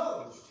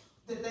supposed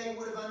that they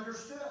would have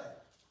understood.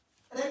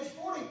 At age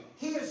 40,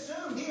 he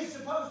assumed, he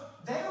supposed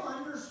they'll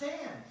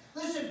understand.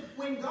 Listen,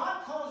 when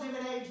God calls him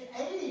at age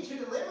 80 to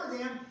deliver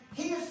them,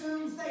 he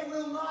assumes they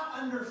will not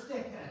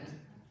understand.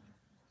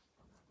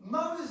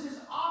 Moses'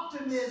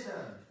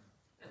 optimism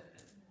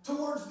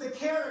towards the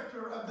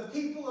character of the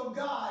people of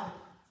God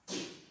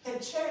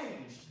had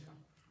changed.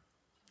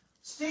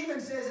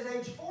 Stephen says at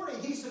age 40,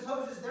 he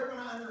supposes they're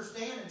going to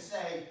understand and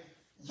say,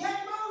 yay,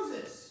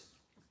 Moses!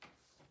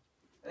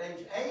 At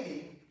age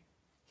 80,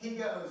 he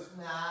goes,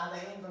 nah, they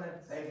ain't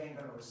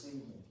going to receive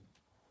me.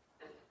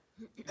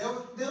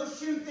 They'll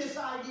shoot this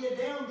idea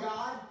down,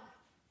 God.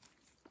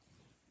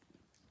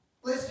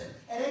 Listen,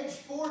 at age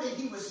 40,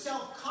 he was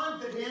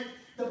self-confident.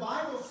 The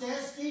Bible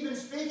says, Stephen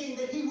speaking,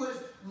 that he was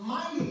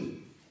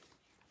mighty.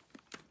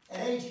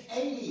 At age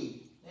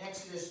 80, in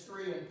Exodus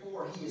 3 and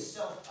 4, he is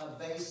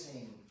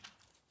self-abasing.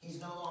 He's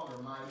no longer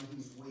mighty,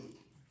 he's weak.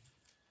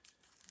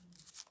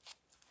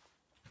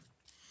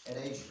 At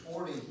age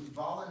 40, he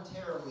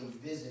voluntarily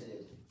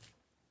visited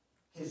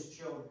his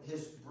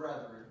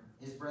brethren,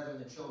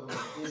 the children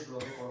of Israel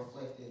that were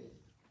afflicted.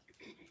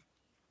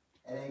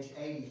 At age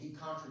 80, he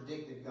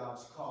contradicted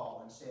God's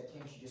call and said,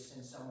 can't you just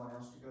send someone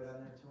else to go down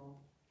there to him?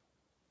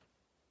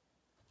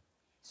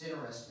 It's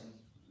interesting.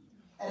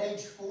 At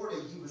age 40,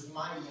 he was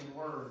mighty in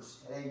words.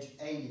 At age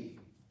 80,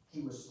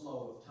 he was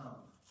slow of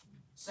tongue.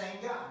 Same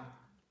guy.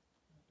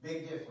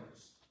 Big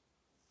difference.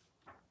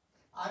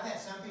 I've had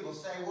some people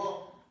say,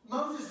 well,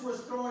 Moses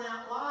was throwing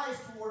out lies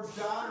towards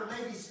God, or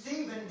maybe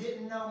Stephen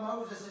didn't know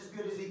Moses as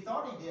good as he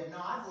thought he did. No,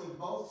 I believe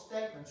both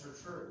statements are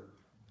true.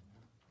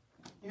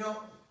 You know,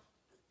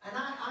 and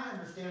I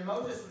understand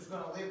Moses was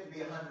going to live to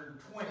be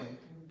 120.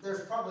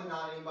 There's probably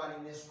not anybody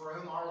in this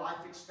room. Our life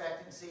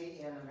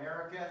expectancy in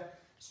America,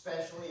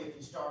 especially if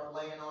you start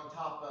laying on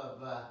top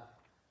of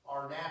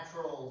our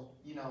natural,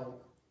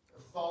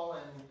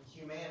 fallen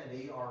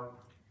humanity,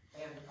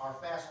 and our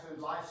fast food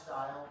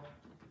lifestyle,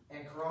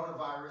 and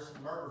coronavirus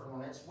and murder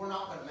hornets, we're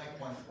not going to make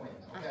 120,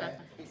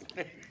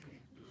 okay?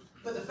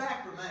 But the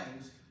fact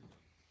remains,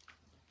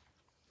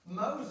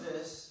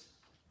 Moses,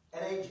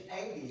 at age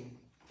 80,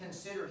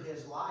 considered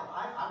his life,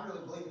 I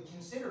really believe he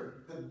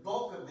considered the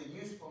bulk of the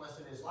usefulness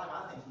of his life.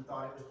 I think he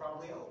thought it was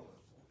probably over.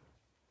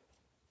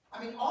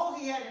 I mean, all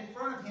he had in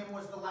front of him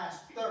was the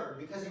last third,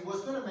 because he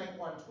was going to make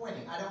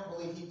 120. I don't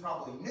believe he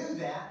probably knew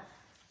that.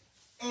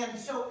 And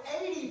so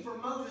 80 for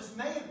Moses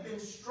may have been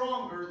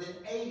stronger than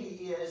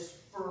 80 is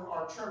for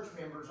our church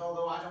members,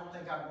 although I don't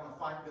think I'd want to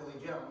fight Billy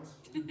Jones.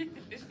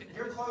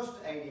 You're close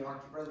to 80,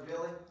 aren't you, Brother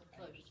Billy?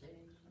 Close to it.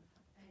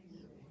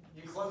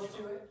 You close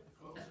to it?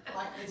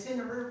 Like it's in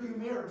the rearview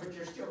mirror, but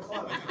you're still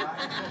close,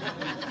 right?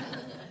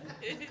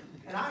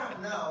 And I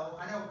don't know.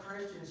 I know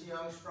Christian's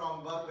young,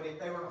 strong buck, but if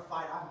they were to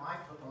fight, I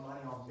might put my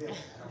money on Billy.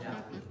 I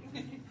don't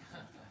know.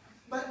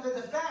 But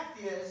the fact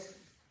is,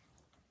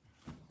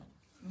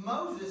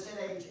 Moses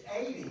at age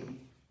 80,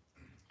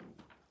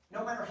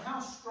 no matter how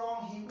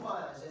strong he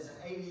was as an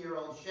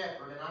 80-year-old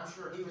shepherd, and I'm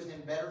sure he was in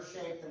better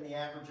shape than the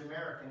average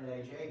American at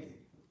age 80,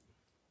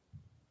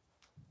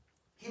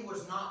 he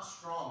was not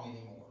strong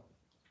anymore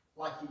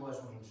like he was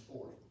when he was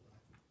 40.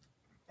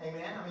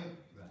 Amen? I mean,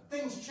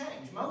 things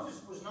changed.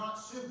 Moses was not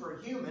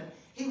superhuman.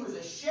 He was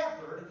a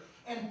shepherd,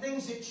 and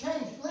things had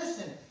changed.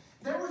 Listen,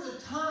 there was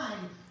a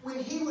time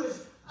when he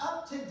was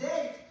up to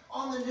date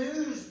on the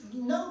news.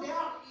 No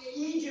doubt,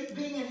 Egypt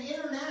being an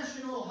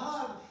international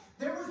hub,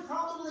 there was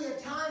probably a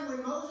time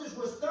when Moses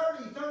was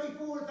 30,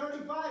 34,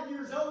 35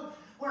 years old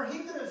where he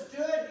could have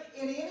stood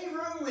in any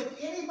room with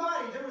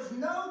anybody. There was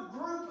no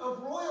group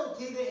of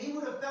royalty that he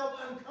would have felt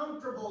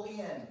uncomfortable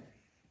in.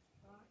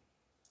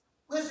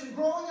 Listen,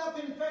 growing up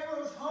in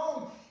Pharaoh's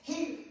home,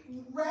 he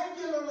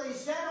regularly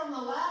sat on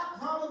the lap,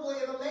 probably,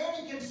 of a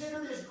man he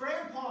considered his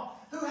grandpa,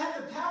 who had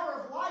the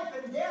power of life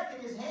and death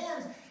in his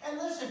hands. And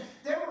listen,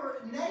 there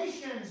were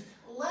nations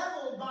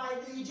leveled by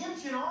the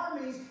Egyptian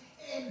armies,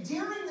 and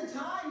during the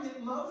time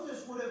that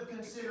Moses would have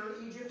considered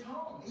Egypt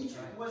home.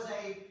 Egypt was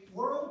a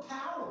world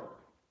power,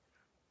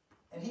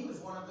 and he was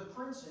one of the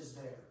princes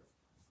there.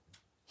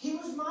 He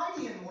was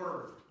mighty in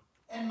word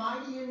and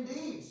mighty in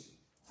deeds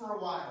for a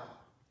while.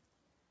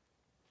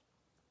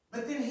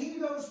 But then he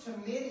goes to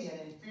Midian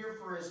in fear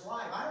for his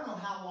life. I don't know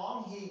how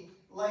long he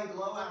laid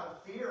low out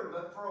of fear,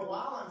 but for a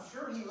while I'm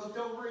sure he looked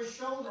over his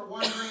shoulder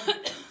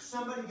wondering,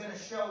 somebody going to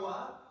show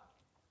up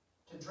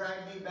to drag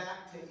me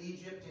back to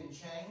Egypt in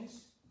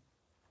chains?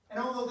 And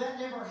although that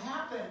never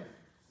happened,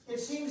 it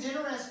seems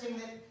interesting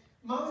that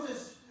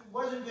Moses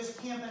wasn't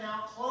just camping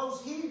out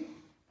close.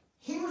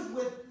 He was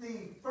with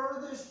the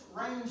furthest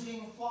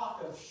ranging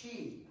flock of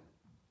sheep,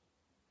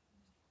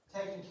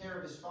 taking care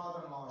of his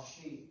father-in-law's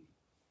sheep.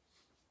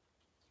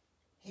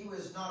 He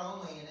was not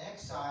only in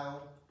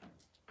exile,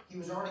 he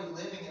was already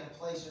living in a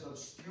place of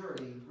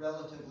obscurity,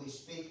 relatively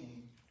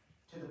speaking,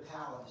 to the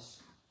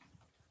palace.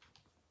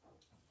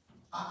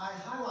 I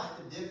highlight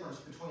the difference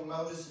between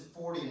Moses at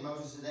 40 and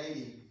Moses at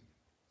 80.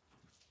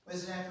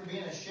 Listen, after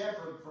being a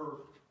shepherd for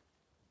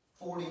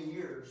 40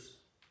 years,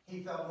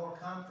 he felt more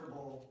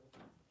comfortable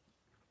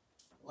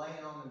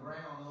laying on the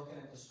ground looking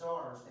at the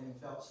stars than he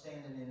felt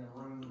standing in a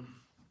room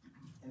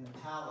in the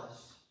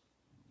palace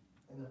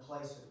in the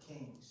place of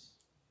kings.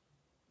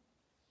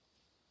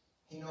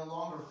 He no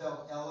longer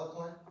felt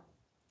eloquent.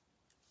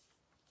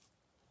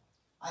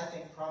 I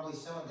think probably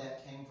some of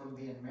that came from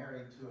being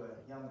married to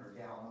a younger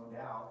gal, no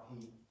doubt.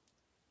 He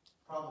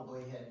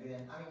probably had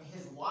been,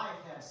 his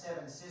wife had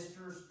 7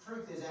 sisters.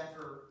 Truth is,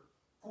 after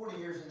 40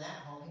 years in that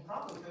home, he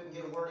probably couldn't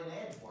get a word in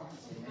edgewise.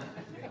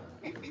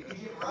 You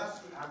get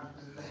rusty.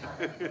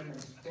 I'm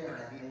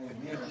staring at me in the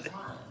mirror and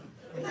smiling.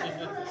 Isn't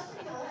that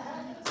interesting how that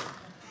happens?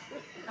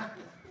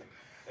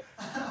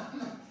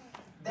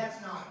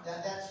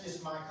 That's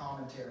just my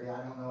commentary. I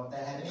don't know if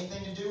that had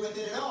anything to do with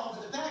it at all,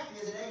 but the fact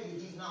is, at 80,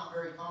 he's not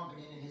very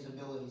confident in his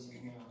abilities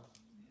anymore.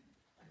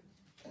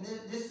 And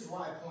this is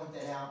why I point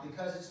that out,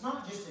 because it's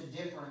not just a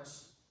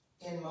difference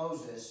in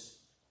Moses,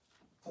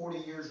 40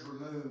 years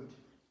removed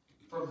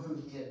from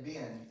who he had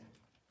been.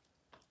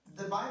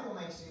 The Bible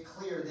makes it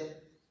clear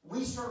that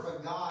We serve a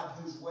God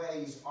whose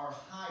ways are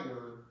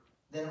higher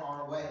than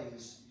our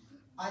ways.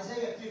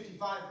 Isaiah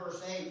 55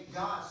 verse 8,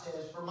 God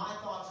says, "For my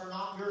thoughts are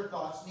not your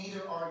thoughts,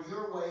 neither are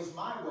your ways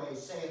my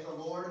ways, saith the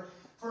Lord.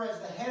 For as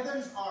the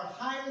heavens are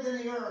higher than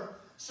the earth,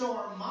 so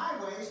are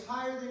my ways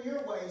higher than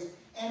your ways,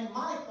 and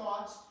my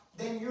thoughts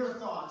than your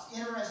thoughts."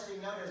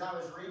 Interesting note as I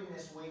was reading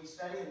this week,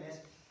 studying this,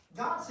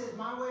 God says,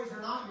 my ways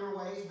are not your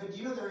ways, but do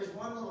you know there is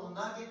one little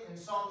nugget in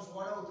Psalms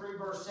 103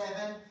 verse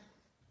 7?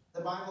 The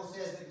Bible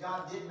says that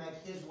God did make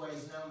his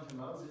ways known to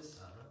Moses.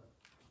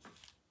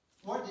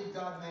 What did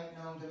God make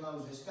known to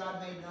Moses?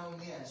 God made known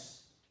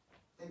this,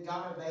 that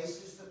God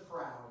abases the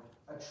proud,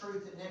 a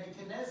truth that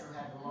Nebuchadnezzar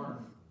had to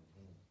learn.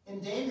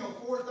 In Daniel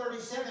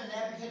 4:37,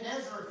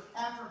 Nebuchadnezzar,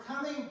 after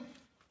coming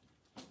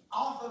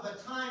off of a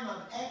time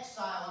of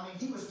exile,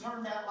 he was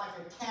turned out like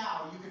a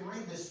cow. You can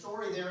read the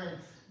story there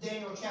in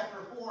Daniel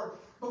chapter 4.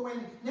 But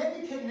when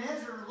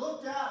Nebuchadnezzar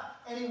looked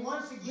up and he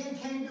once again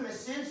came to his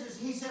senses,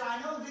 he said,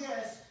 I know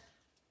this,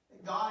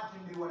 that God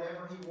can do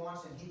whatever he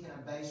wants and he can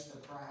abase the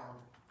proud.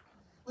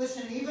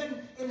 Listen,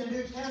 even in the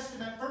New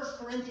Testament, 1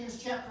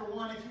 Corinthians chapter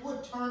 1, if you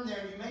would turn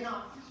there, you may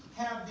not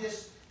have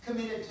this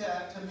committed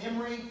to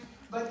memory,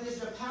 but this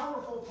is a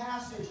powerful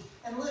passage.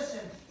 And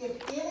listen,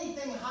 if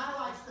anything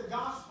highlights the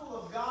gospel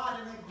of God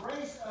and the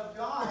grace of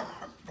God,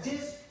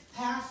 this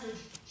passage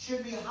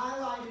should be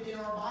highlighted in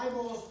our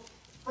Bibles.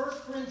 1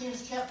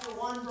 Corinthians chapter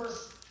 1,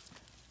 verse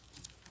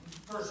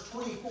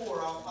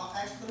 24.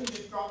 Actually, let me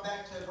just drop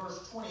back to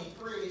verse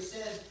 23. It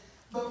says,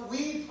 "But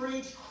we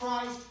preach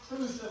Christ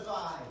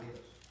crucified,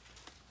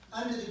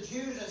 unto the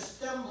Jews a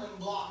stumbling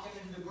block,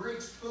 and unto the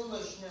Greeks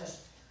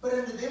foolishness. But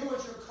unto them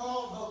which are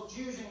called, both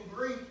Jews and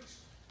Greeks,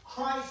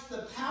 Christ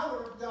the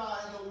power of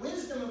God and the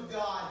wisdom of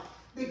God,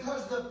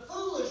 because the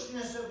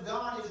foolishness of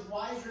God is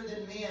wiser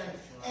than men,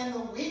 and the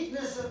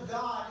weakness of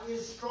God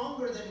is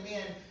stronger than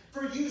men.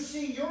 For you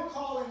see your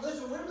calling."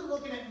 Listen, we're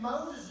looking at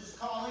Moses'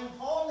 calling.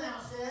 Paul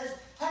now says,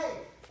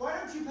 hey, why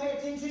don't you pay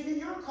attention to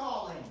your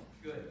calling?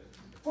 Good.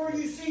 "For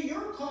you see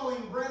your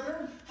calling,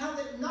 brethren, how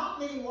that not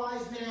many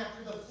wise men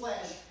after the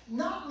flesh,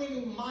 not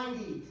many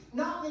mighty,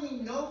 not many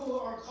noble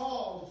are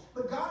called,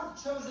 but God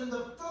hath chosen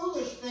the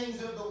foolish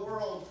things of the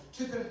world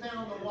to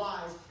confound the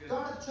wise.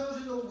 God hath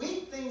chosen the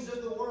weak things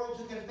of the world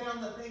to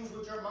confound the things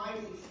which are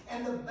mighty,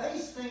 and the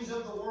base things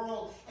of the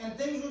world, and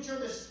things which are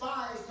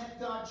despised hath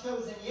God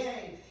chosen,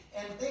 yea,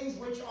 and things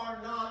which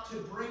are not, to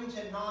bring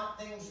to naught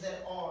things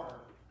that are,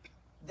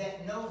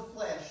 that no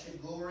flesh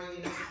should glory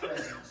in his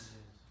presence.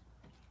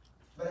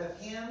 But of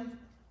him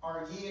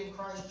are ye in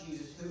Christ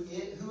Jesus,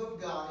 who of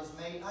God is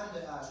made unto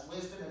us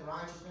wisdom and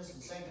righteousness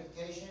and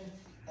sanctification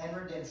and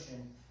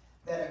redemption,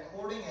 that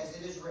according as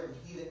it is written,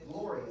 he that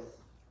glorieth,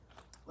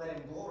 let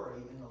him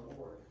glory in the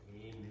Lord."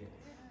 Amen.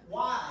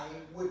 Why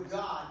would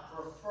God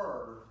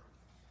prefer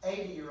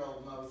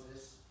 80-year-old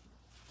Moses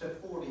to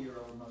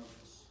 40-year-old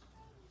Moses?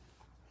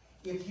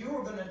 If you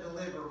were going to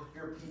deliver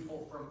your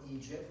people from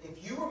Egypt,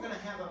 if you were going to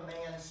have a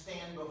man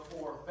stand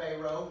before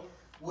Pharaoh,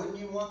 wouldn't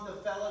you want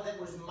the fellow that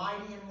was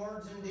mighty in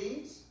words and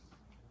deeds?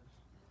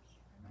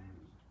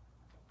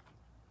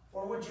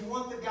 Or would you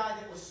want the guy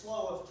that was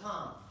slow of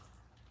tongue?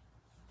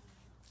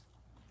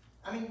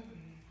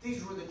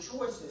 These were the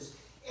choices.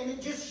 And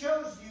it just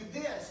shows you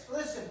this.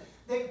 Listen,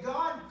 that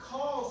God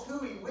calls who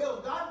he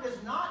will. God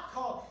does not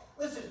call.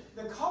 Listen,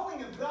 the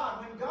calling of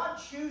God, when God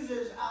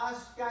chooses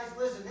us, guys,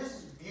 listen, this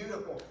is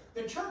beautiful.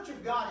 The Church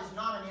of God is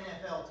not an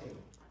NFL team.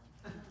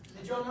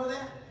 Did y'all know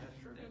that?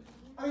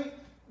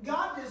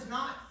 God does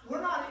not,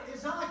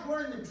 it's not like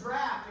we're in the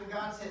draft and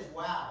God says,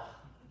 wow,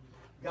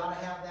 gotta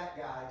have that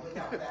guy. Look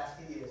how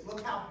fast he is.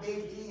 Look how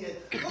big he is.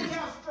 Look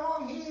how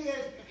strong he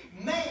is.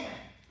 Man,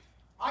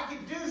 I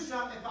could do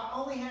something if I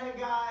only had a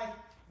guy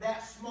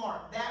that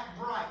smart, that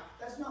bright.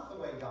 That's not the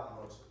way God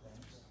looks at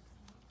things.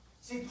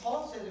 See,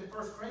 Paul says in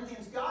 1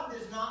 Corinthians, God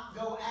does not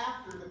go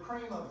after the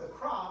cream of the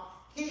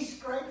crop. He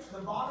scrapes the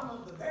bottom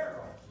of the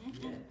barrel.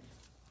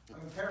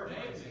 I'm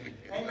paraphrasing.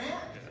 Amen.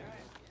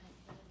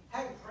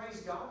 Hey,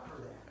 praise God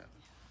for that.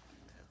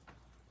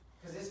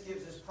 Because this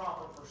gives us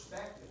proper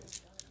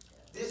perspective.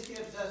 This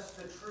gives us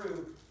the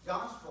true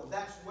gospel.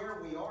 That's where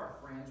we are,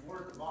 friends. We're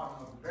at the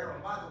bottom of the barrel.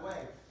 By the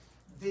way,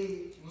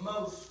 the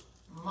most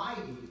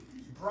mighty,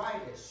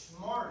 brightest,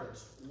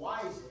 smartest,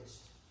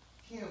 wisest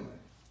human,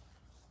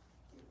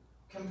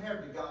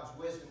 compared to God's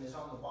wisdom, is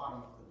on the bottom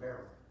of the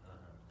barrel.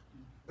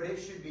 But it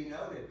should be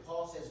noted,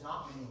 Paul says,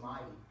 not many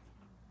mighty.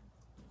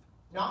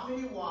 Not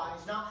many wise,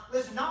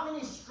 not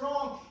many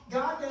strong.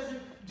 God doesn't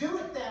do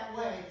it that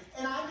way.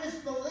 And I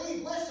just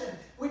believe, listen,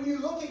 when you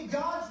look at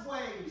God's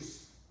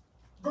ways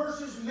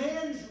versus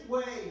man's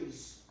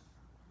ways,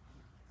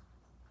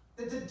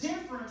 that the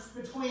difference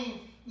between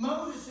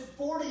Moses at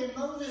 40 and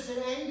Moses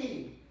at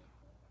 80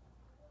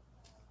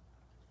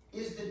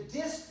 is the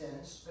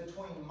distance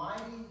between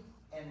mighty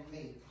and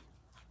meek.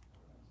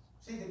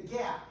 See the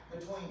gap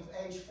between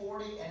age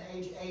 40 and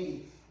age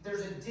 80.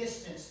 There's a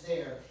distance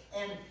there.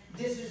 And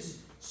this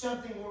is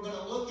something we're going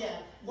to look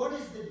at. What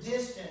is the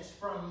distance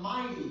from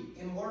mighty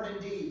in word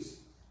and deeds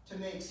to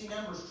meek. See,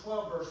 Numbers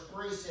 12 verse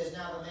 3 says,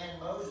 now the man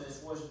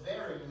Moses was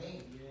very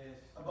meek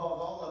above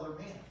all other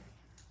men.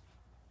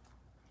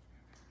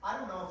 I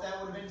don't know if that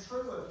would have been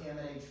true of him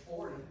at age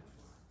 40.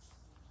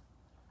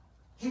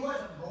 He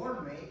wasn't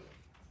born meek.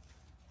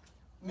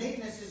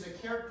 Meekness is a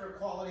character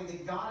quality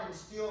that God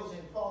instills in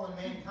fallen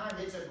mankind.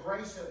 It's a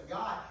grace of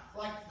God,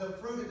 like the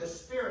fruit of the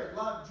Spirit,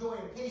 love, joy,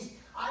 and peace.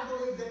 I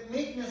believe that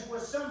meekness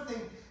was something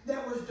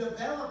that was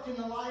developed in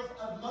the life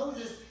of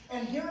Moses.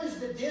 And here is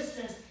the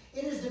distance.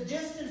 It is the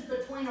distance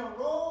between a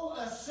role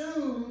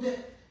assumed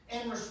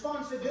and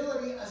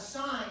responsibility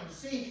assigned.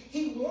 See,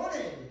 he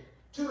wanted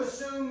to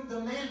assume the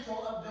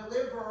mantle of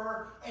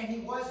deliverer, and he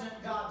wasn't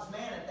God's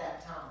man at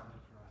that time.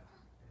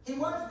 He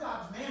was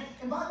God's man.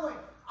 And by the way,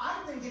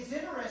 I think it's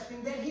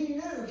interesting that he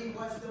knew he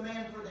was the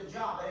man for the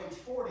job at age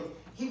 40.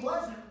 He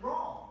wasn't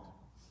wrong.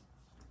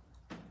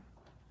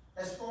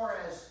 As far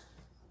as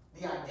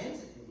the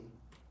identity,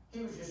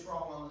 he was just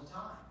wrong on the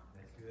time.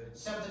 That's good.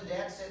 Something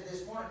Dad said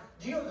this morning.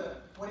 Do you know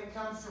that when it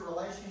comes to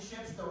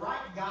relationships, the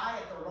right guy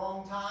at the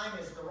wrong time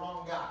is the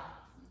wrong guy?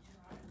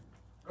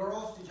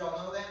 Girls, did y'all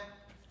know that?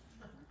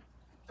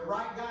 The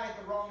right guy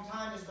at the wrong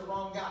time is the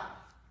wrong guy.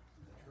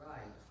 That's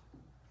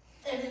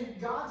right. And in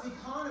God's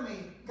economy,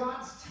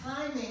 God's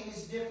timing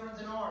is different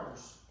than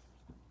ours.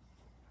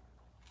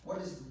 What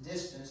is the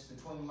distance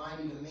between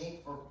mighty to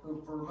meek?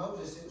 For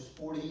Moses, it was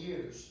 40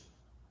 years.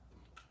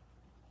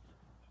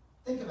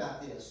 Think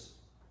about this.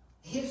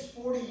 His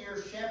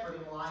 40-year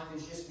shepherding life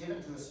is just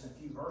given to us in a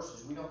few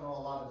verses. We don't know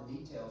a lot of the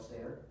details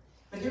there.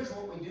 But here's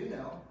what we do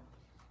know.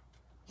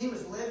 He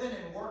was living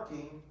and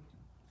working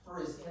for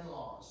his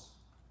in-laws.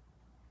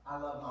 I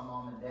love my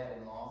mom and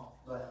dad-in-law,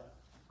 but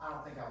I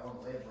don't think I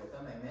want to live with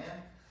them.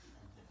 Amen?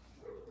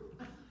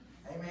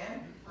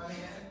 Amen? I mean,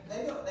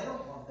 they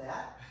don't want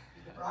that,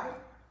 right?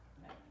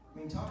 I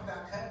mean, talk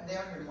about cutting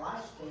down your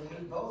lifespan.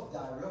 We'd both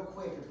die real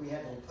quick if we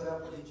had to put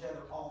up with each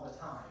other all the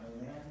time.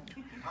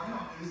 Amen? I'm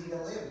not easy to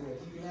live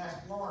with. You can ask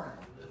Lauren.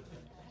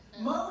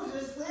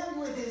 Moses lived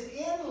with his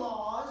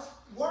in-laws,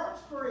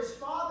 worked for his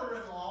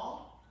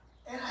father-in-law,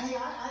 and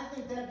I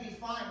think that'd be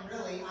fine,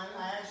 really.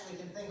 I actually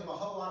can think of a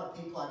whole lot of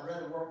people I'd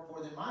rather work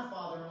for than my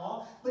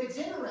father-in-law. But it's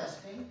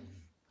interesting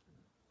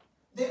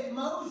that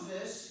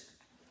Moses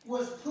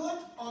was put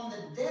on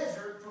the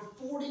desert for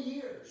 40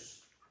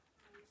 years.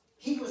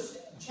 He was,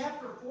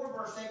 chapter 4,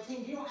 verse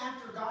 18, you know,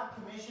 after God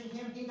commissioned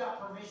him, he got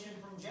permission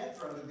from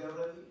Jethro to go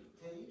to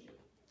Egypt.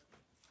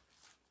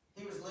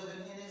 He was living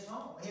in his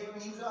home.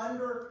 He was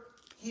under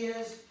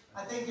his,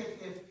 I think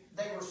if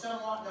they were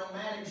somewhat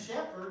nomadic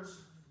shepherds,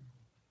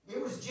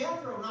 it was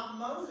Jethro, not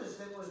Moses,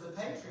 that was the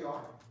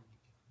patriarch.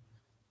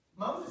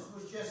 Moses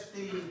was just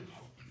the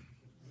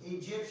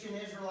Egyptian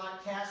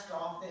Israelite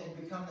cast-off that had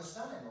become the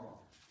son-in-law.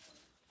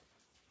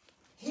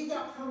 He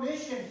got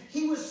permission.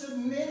 He was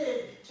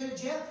submitted to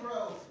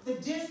Jethro. The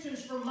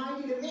distance from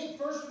mighty to meek,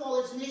 first of all,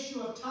 it's an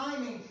issue of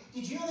timing.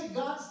 Did you know that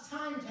God's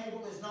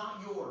timetable is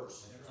not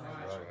yours?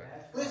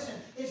 Listen,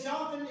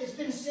 it's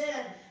been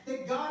said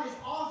that God is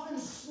often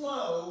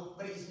slow,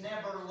 but he's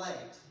never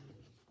late.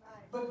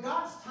 But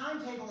God's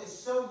timetable is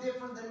so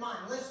different than mine.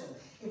 Listen,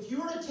 if you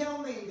were to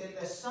tell me that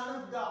the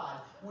Son of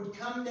God would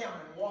come down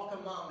and walk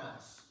among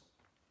us,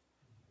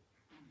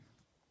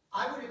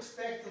 I would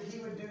expect that he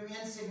would do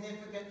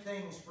insignificant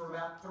things for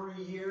about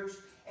 3 years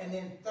and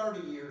then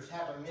 30 years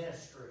have a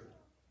ministry.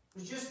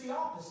 It was just the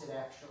opposite,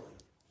 actually.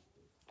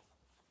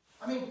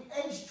 I mean,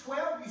 age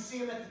 12, you see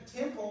him at the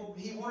temple.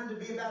 He wanted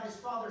to be about his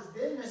father's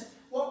business.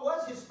 What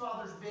was his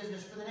father's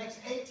business for the next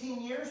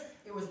 18 years?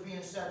 It was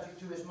being subject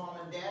to his mom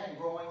and dad and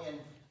growing in,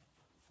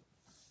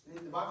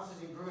 the Bible says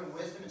he grew in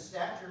wisdom and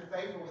stature and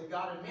favor with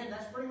God and men.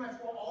 That's pretty much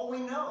all we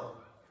know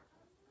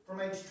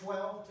from age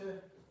 12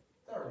 to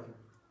 30.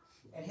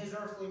 And his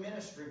earthly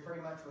ministry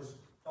pretty much was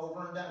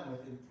over and done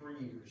with in 3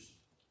 years.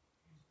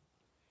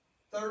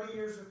 30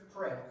 years of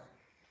prayer,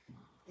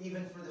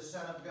 even for the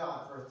Son of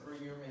God, for a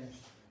 3-year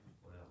ministry.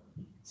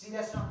 See,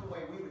 that's not the way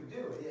we would do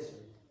it, is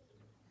it?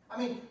 I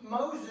mean,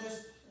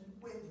 Moses,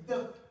 with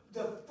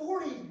the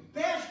 40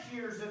 best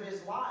years of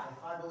his life,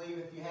 I believe,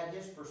 if you had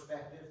his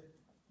perspective,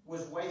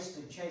 was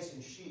wasted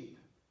chasing sheep.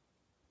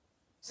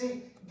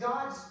 See,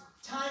 God's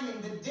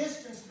timing, the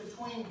distance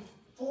between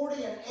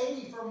 40 and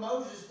 80 for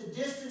Moses, the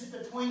distance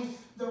between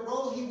the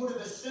role he would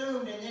have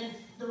assumed and then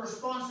the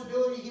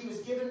responsibility he was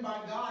given by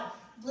God.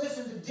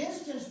 Listen, the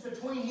distance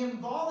between him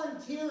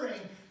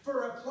volunteering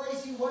for a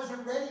place he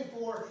wasn't ready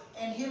for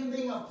and him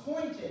being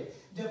appointed,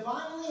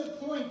 divinely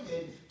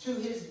appointed to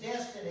his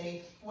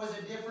destiny, was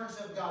a difference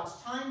of God's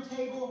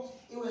timetable.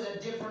 It was a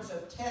difference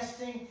of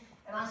testing.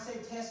 And I say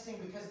testing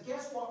because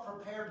guess what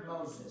prepared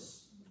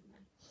Moses?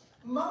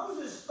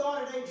 Moses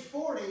thought at age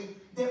 40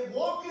 that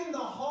walking the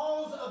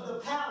halls of the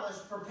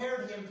palace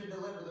prepared him to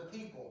deliver the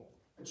people.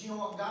 But you know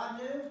what God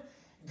knew?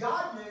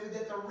 God knew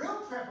that the real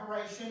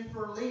preparation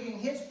for leading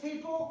his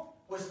people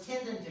was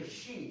tending to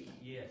sheep.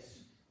 Yes.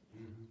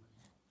 Mm-hmm.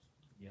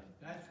 Yeah.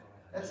 That's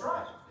right. That's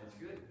right. That's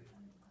good.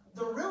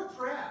 The real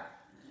prep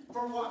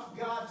for what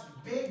God's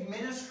big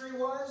ministry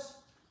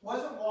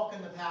wasn't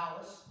walking the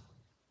palace.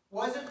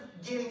 wasn't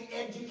getting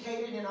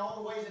educated in all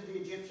the ways of the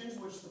Egyptians,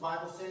 which the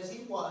Bible says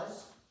he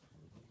was.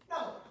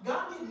 No,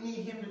 God didn't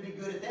need him to be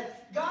good at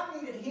that. God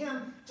needed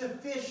him to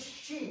fish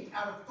sheep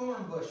out of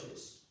thorn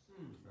bushes.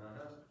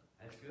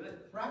 That's good.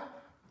 Right?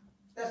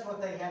 That's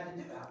what they had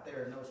to do out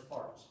there in those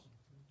parts.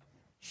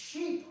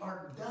 Sheep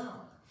are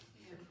dumb.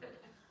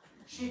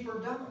 Sheep are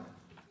dumb.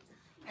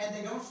 And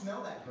they don't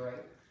smell that great.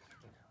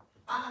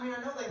 I mean,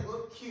 I know they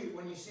look cute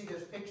when you see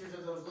those pictures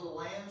of those little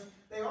lambs.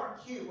 They are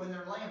cute when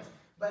they're lambs.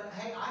 But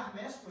hey, I've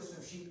messed with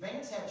some sheep.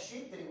 Vance had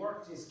sheep that he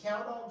worked his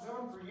cow dogs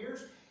on for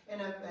years.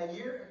 And a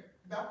year,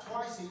 about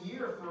twice a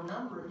year for a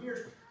number of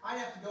years, I'd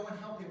have to go and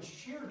help him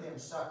shear them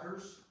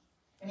suckers.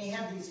 And he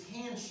had these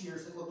hand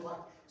shears that looked like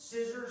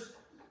scissors.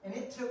 And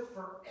it took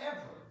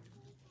forever.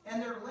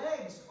 And their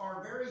legs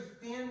are very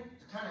thin,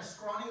 kind of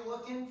scrawny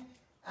looking.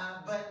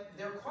 But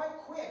they're quite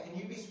quick, and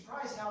you'd be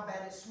surprised how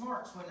bad it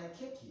smarts when they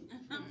kick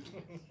you.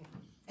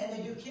 And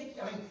they do kick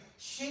you. I mean,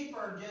 sheep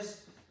are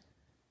just,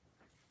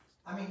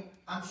 I mean,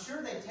 I'm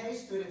sure they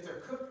taste good if they're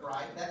cooked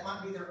right. That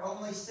might be their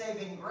only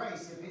saving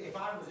grace. If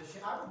I was a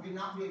shepherd, I would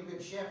not be a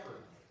good shepherd.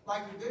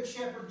 Like a good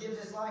shepherd gives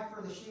his life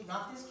for the sheep,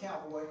 not this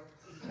cowboy.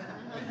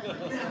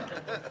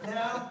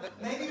 No,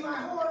 maybe my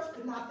horse,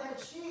 but not that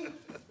sheep.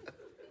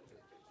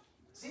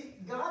 See,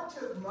 God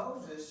took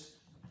Moses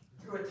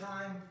through a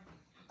time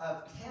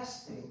of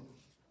testing.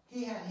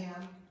 He had him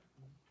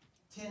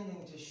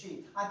tending to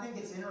sheep. I think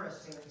it's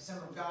interesting that some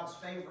of God's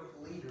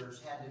favorite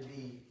leaders had to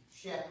be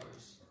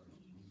shepherds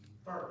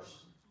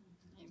first.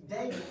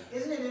 David,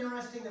 isn't it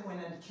interesting that when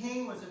a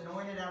king was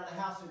anointed out of the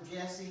house of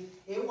Jesse,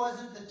 it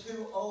wasn't the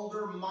two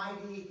older,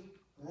 mighty,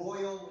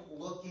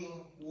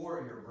 royal-looking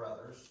warrior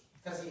brothers,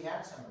 because he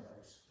had some of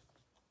those.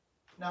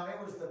 No, it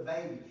was the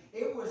baby.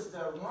 It was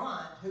the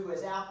runt who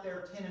was out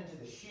there tending to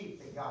the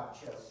sheep that God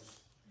chose.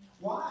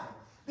 Why?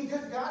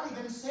 Because God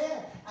even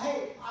said,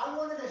 hey, I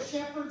wanted a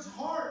shepherd's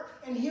heart.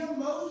 And here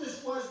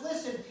Moses was,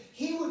 listen,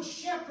 he would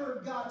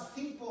shepherd God's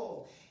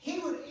people. He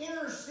would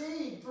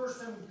intercede for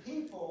some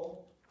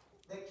people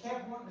that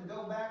kept wanting to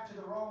go back to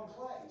the wrong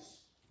place,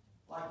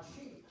 like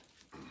sheep.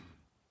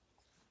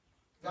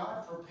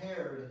 God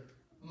prepared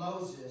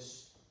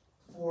Moses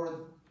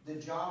for the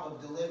job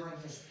of delivering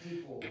his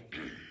people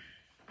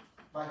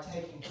by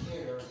taking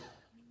care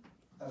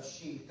of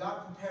sheep.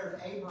 God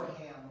prepared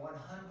Abraham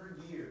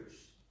 100 years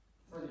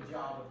for the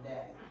job of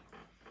daddy.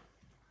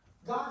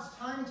 God's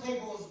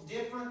timetable is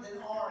different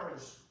than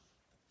ours.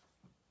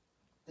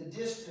 The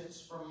distance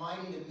from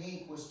mighty to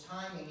meek was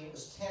timing, it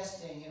was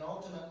testing, and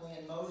ultimately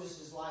in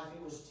Moses' life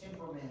it was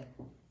temperament.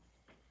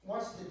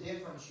 What's the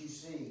difference you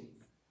see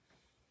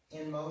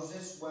in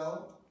Moses?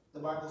 Well, the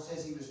Bible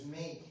says he was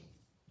meek.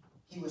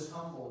 He was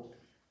humbled.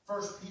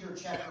 1 Peter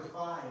chapter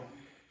 5,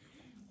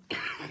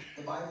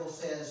 the Bible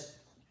says,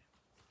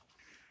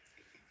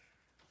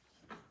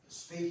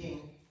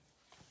 speaking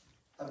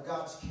of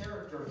God's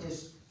character,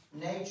 his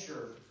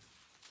nature,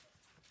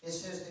 it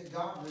says that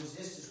God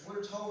resists us.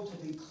 We're told to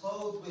be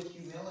clothed with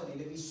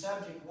humility, to be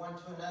subject one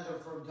to another,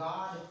 for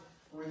God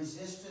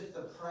resisteth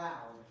the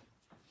proud.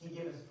 He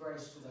giveth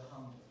grace to the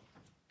humble.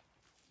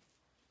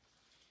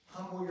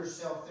 Humble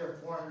yourself,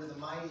 therefore, under the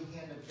mighty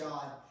hand of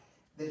God,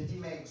 that he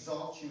may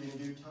exalt you in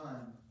due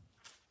time.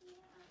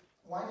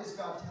 Why does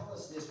God tell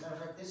us this? Matter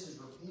of fact, this is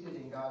repeated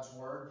in God's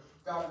word.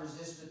 God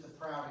resisteth the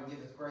proud and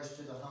giveth grace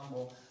to the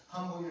humble.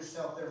 Humble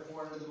yourself,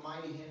 therefore, under the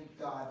mighty hand of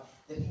God,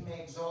 that he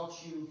may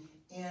exalt you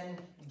in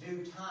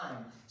due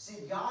time. See,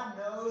 God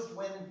knows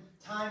when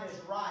time is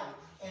right,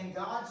 and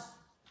God's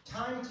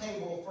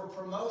timetable for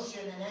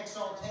promotion and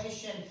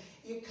exaltation,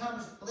 it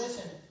comes,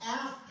 listen,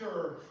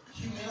 after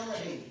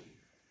humility.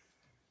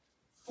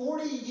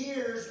 40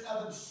 years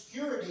of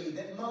obscurity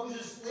that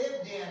Moses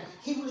lived in,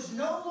 he was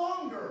no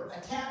longer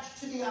attached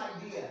to the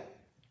idea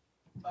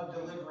of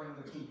delivering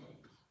the people.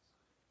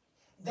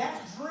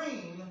 That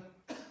dream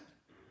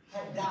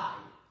had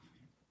died.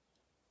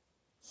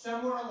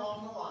 Somewhere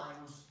along the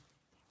lines,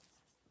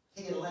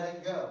 he had let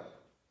it go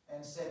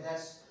and said,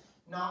 that's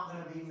not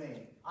going to be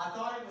me. I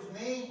thought it was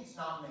me, it's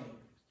not me.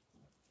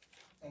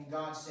 And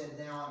God said,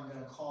 now I'm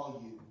going to call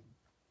you.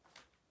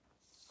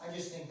 I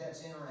just think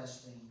that's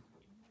interesting.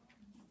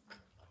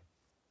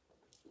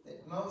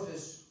 That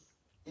Moses,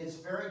 it's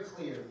very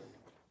clear,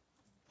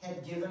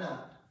 had given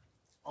up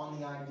on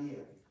the idea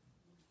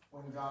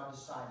when God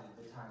decided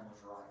the time was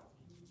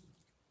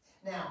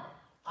right. Now,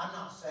 I'm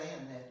not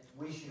saying that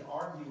we should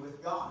argue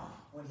with God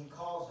when he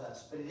calls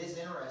us, but it is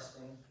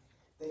interesting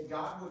that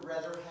God would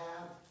rather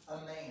have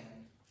a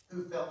man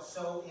who felt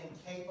so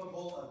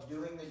incapable of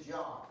doing the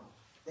job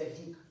that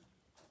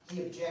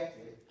he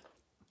objected,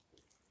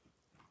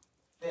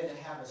 than to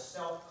have a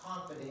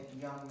self-confident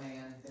young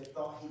man that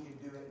thought he could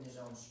do it in his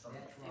own strength.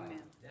 That's right. Amen.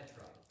 That's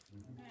right.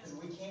 Because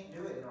we can't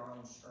do it in our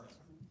own strength.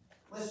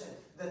 Listen,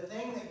 the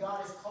thing that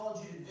God has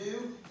called you to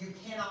do, you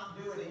cannot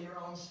do it in your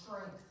own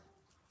strength.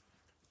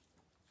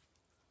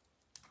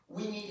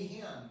 We need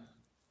him.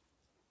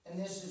 And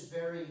this is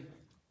very,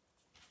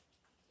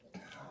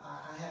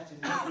 I have to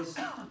admit this,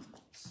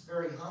 it's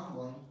very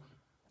humbling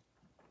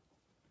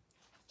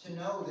to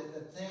know that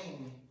the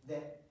thing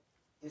that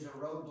is a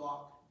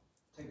roadblock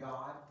to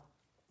God.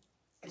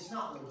 It's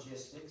not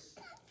logistics.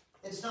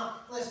 It's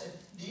not, listen,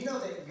 do you know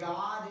that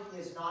God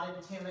is not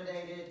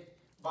intimidated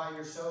by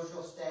your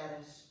social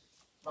status,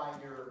 by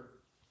your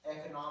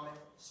economic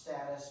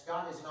status?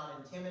 God is not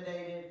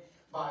intimidated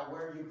by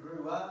where you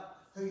grew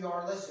up, who you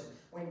are. Listen,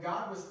 when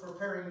God was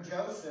preparing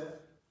Joseph,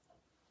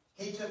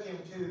 He took him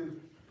to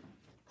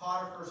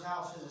Potiphar's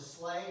house as a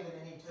slave, and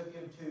then He took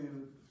him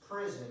to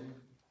prison,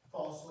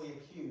 falsely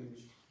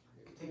accused,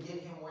 to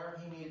get him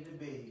where he needed to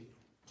be,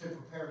 to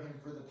prepare him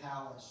for the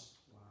palace.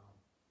 Wow.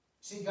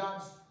 See,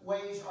 God's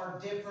ways are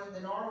different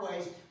than our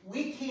ways.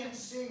 We can't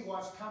see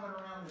what's coming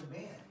around the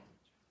bend,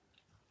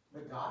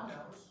 but God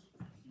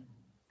knows.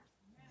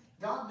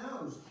 God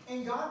knows.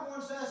 And God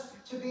wants us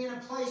to be in a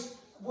place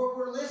where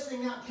we're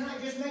listening. Now, can I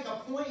just make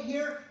a point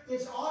here?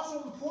 It's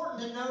also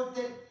important to note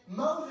that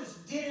Moses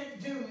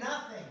didn't do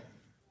nothing.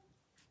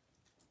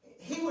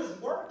 He was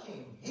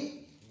working.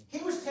 He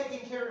was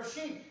taking care of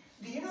sheep.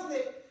 Do you know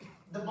that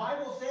the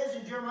Bible says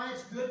in Jeremiah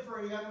it's good for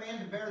a young man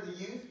to bear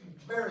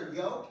a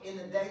yoke in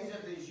the days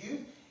of his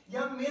youth?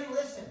 Young men,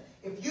 listen.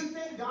 If you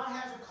think God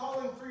has a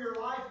calling for your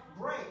life,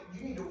 great.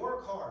 You need to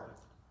work hard.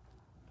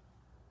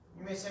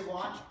 You may say,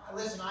 well,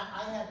 listen,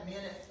 I had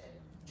men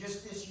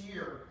just this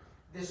year,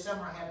 this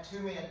summer, I had 2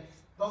 men.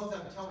 Both of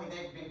them tell me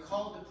they've been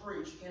called to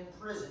preach in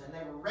prison, and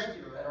they were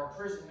regular at our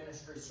prison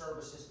ministry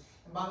services.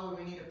 And by the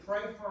way, we need to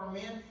pray for our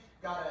men.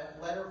 Got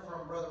a letter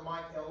from Brother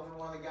Mike Elder,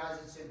 one of the guys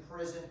that's in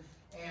prison,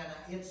 and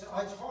it's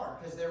hard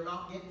because we're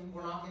not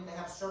getting to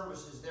have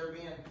services. They're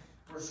being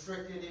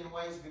restricted in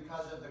ways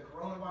because of the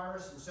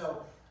coronavirus, and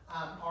so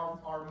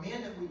our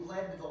men that we've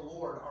led to the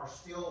Lord are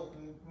still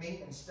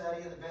meeting and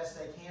studying the best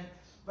they can.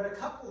 But a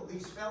couple of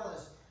these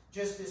fellas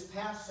just this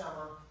past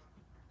summer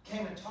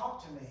came and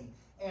talked to me,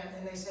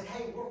 and they said,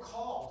 hey, we're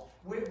called.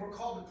 We're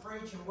called to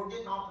preach, and we're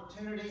getting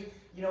opportunity.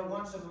 You know,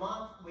 once a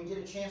month, we get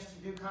a chance to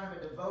do kind of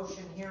a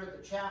devotion here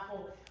at the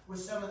chapel with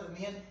some of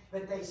the men.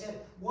 But they said,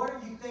 what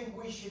do you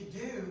think we should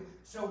do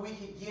so we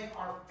could get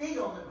our feet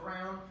on the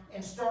ground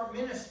and start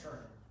ministering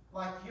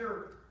like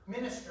you're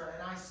ministering?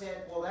 And I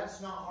said, well, that's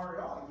not hard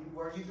at all.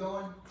 Where are you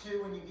going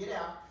to when you get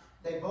out?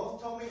 They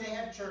both told me they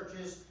had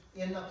churches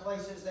in the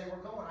places they were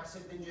going. I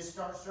said, then just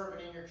start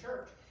serving in your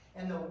church.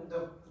 And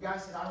the guy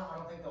said, I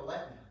don't think they'll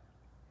let me.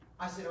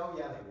 I said, oh,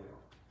 yeah, they will.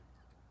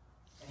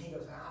 And he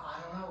goes,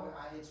 I don't know.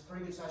 It's a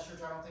pretty good sized church.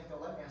 I don't think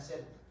they'll let me. I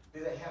said,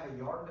 do they have a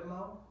yard to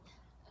mow?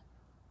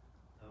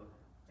 No.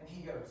 And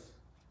he goes,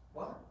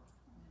 what?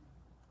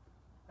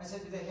 I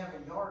said, do they have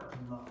a yard to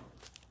mow?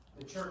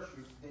 The church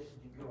that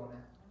you're going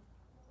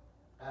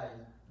at?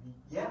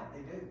 Yeah,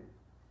 they do.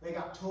 They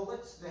got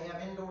toilets. They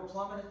have indoor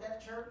plumbing at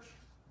that church?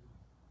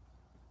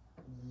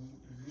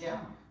 Yeah,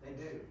 they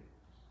do.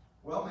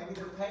 Well, maybe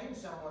they're paying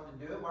someone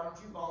to do it. Why don't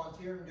you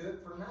volunteer and do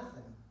it for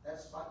nothing?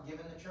 That's like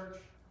giving the church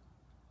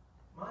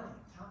money,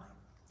 time.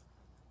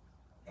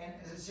 And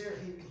as a serious,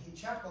 he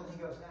chuckled and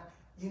he goes, now,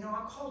 you know,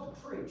 I'm called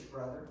to preach,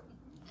 brother.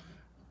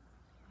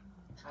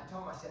 I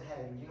told him, I said,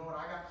 hey, you know when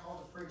I got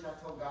called to preach, I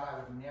told God I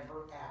would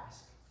never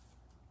ask.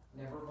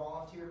 Never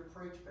volunteer to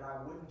preach, but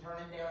I wouldn't turn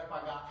it down if I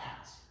got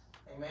asked.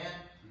 Amen?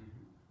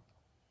 Mm-hmm.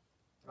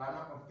 But I'm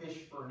not going to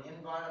fish for an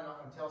invite. I'm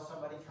not going to tell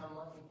somebody, come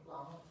let me,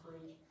 I want to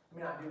preach. I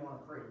mean, I do want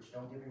to preach,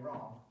 don't get me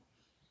wrong.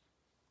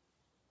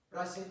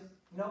 But I said,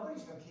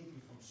 nobody's going to keep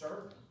you from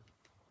serving.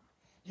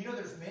 You know,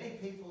 there's many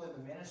people in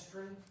the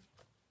ministry.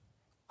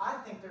 I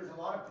think there's a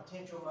lot of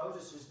potential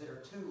Moseses that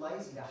are too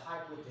lazy to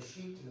hike with the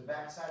sheep to the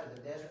backside of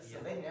the desert, so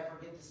they never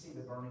get to see the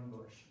burning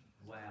bush.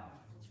 Wow.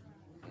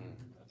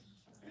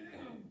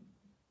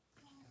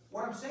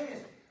 What I'm saying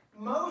is,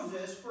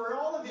 Moses, for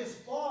all of his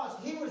flaws,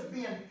 he was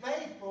being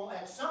faithful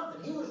at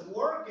something. He was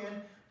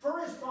working for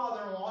his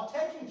father-in-law,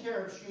 taking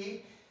care of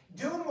sheep,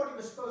 doing what he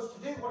was supposed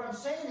to do. What I'm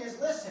saying is,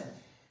 listen,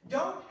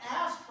 don't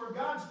ask for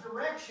God's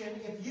direction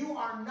if you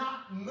are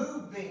not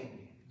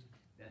moving.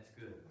 That's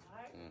good.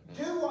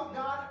 Do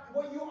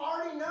what you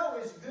already know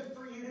is good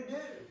for you to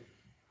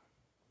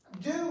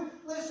do.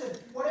 Listen,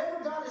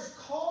 whatever God has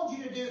called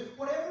you to do,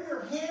 whatever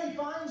your hand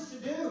finds to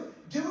do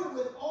it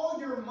with all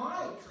your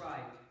might. That's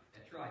right.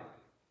 That's right.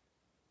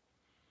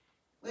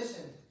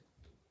 Listen,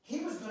 he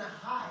was going to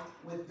hike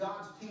with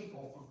God's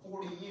people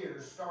for 40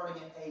 years,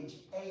 starting at age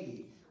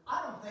 80.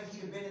 I don't think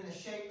he'd have been in the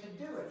shape to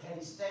do it had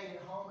he stayed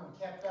at home and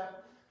kept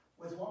up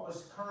with what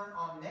was current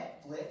on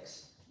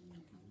Netflix.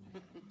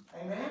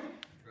 Amen?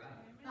 Right.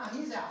 Now,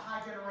 he's out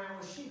hiking around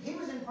with sheep. He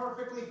was in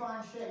perfectly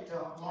fine shape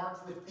to march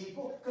with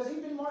people because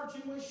he'd been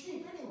marching with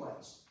sheep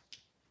anyways.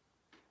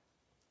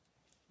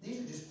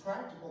 These are just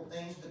practical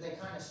things, but they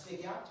kind of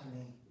stick out to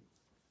me.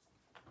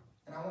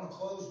 And I want to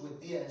close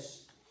with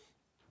this.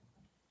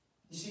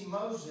 You see,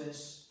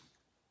 Moses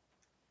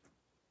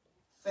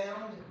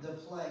found the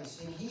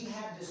place, and he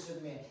had to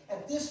submit.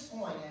 At this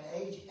point,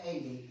 at age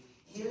 80,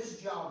 his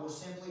job was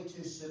simply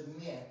to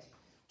submit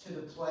to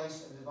the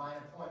place of divine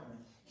appointment.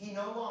 He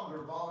no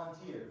longer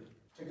volunteered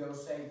to go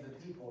save the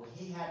people.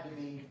 He had to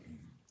be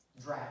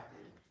drafted.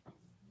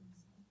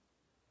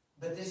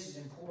 But this is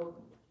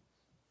important.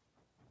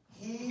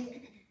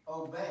 He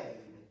obeyed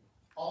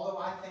Although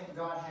I think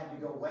God had to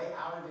go way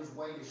out of his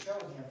way to show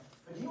him.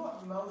 But do you know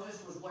what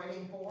Moses was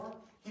waiting for?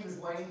 He was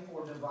waiting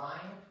for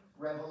divine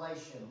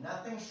revelation.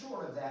 Nothing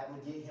short of that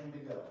would get him to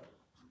go.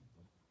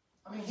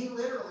 I mean, he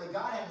literally,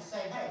 God had to say,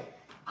 hey,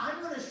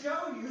 I'm going to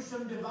show you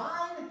some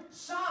divine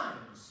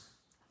signs.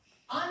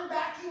 I'm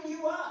backing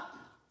you up.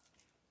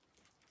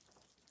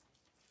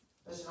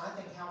 Listen, I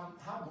think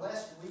how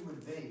blessed we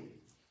would be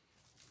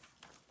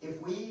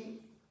if we,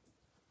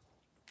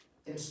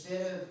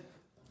 instead of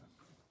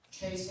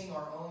chasing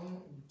our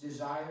own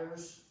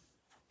desires,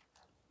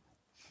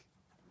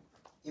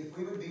 if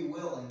we would be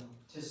willing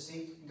to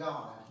seek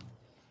God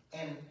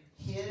and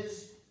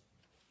his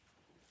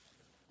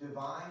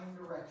divine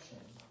direction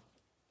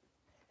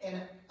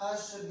and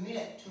us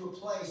submit to a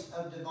place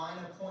of divine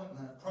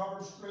appointment.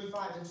 Proverbs 3,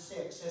 5, and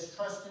 6 says,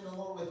 trust in the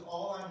Lord with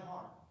all thine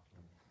heart.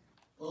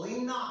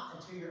 Lean not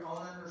unto your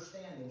own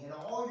understanding. In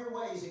all your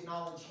ways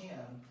acknowledge him,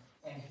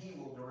 and he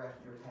will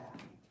direct your path.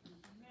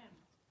 Amen.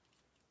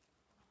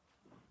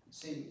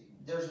 See,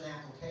 there's an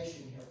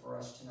application here for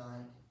us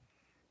tonight.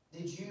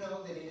 Did you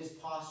know that it is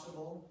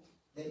possible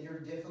that your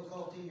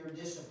difficulty, your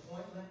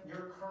disappointment,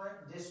 your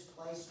current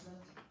displacement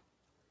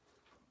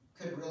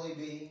could really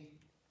be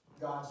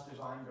God's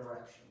divine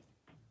direction?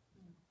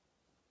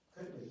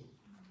 Could be.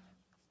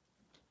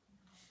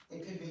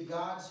 It could be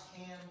God's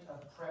hand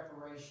of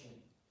preparation.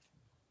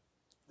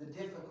 The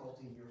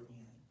difficulty you're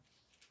in.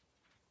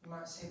 You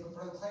might say, but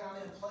Brother Clay, I'm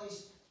in a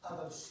place of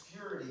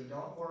obscurity.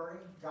 Don't worry.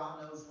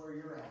 God knows where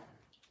you're at.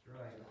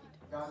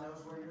 Right. God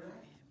knows where you're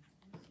at.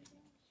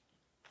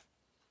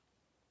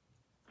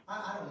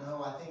 I don't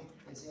know. I think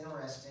it's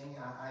interesting.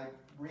 I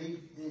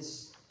read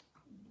this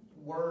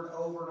word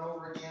over and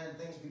over again, and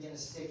things begin to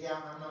stick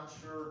out, and I'm not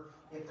sure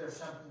if there's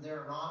something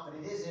there or not, but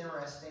it is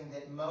interesting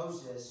that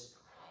Moses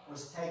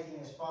was taking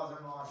his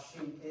father-in-law's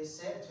sheep. It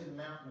said to the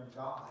mountain of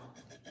God.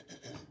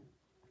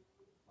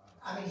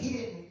 I mean,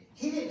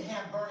 he didn't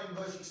have burning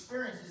bush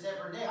experiences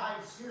every day. I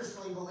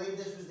seriously believe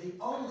this was the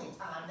only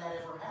time that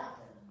ever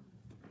happened.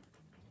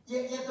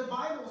 Yet the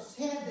Bible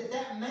said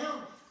that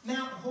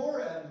Mount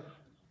Horeb,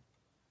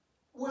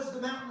 was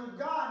the mountain of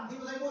God. And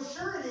people say, well,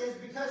 sure it is,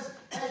 because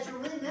as you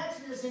read in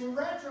Exodus, in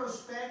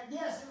retrospect,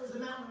 yes, it was the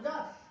mountain of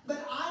God.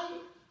 But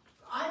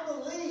I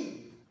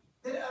believe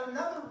that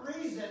another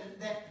reason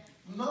that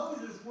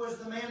Moses was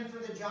the man for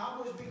the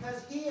job was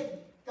because he had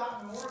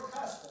gotten more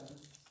accustomed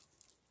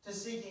to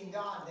seeking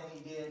God than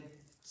he did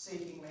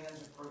seeking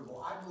man's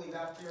approval. I believe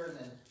out there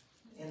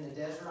in the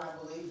desert,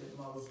 I believe that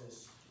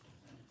Moses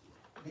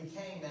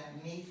became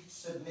that meek,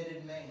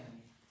 submitted man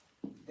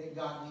that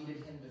God needed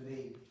him to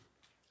be.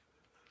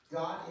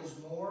 God is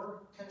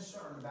more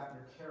concerned about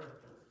your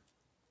character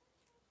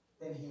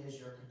than he is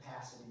your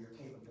capacity, your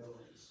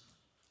capabilities.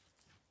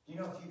 Do you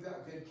know if you've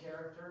got good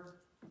character,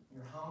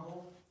 you're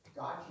humble,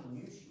 God can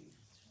use you.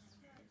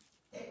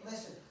 Hey,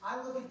 listen,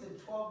 I look at the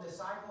 12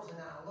 disciples and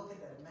I look at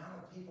the amount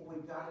of people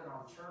we've got in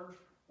our church,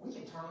 we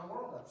could turn the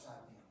world upside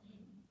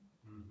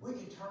down. We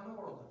could turn the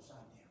world upside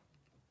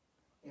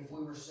down if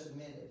we were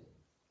submitted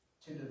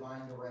to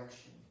divine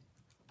direction.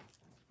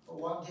 But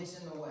what gets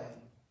in the way?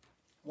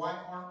 Why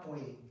aren't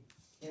we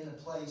in the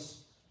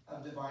place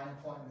of divine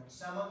appointment?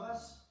 Some of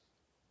us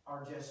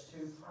are just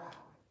too proud.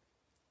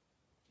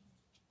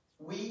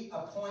 We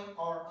appoint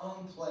our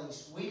own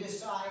place. We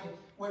decide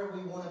where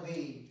we want to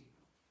be.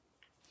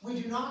 We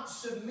do not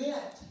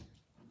submit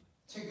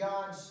to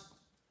God's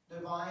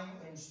divine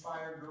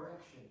inspired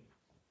direction.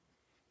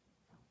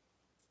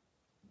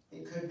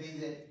 It could be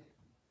that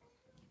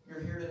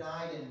you're here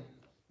tonight and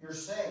you're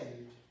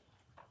saved,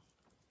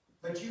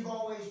 but you've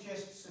always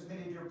just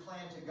submitted your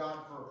plan to God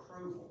for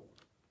approval.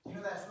 You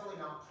know, that's really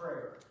not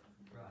prayer.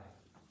 Right.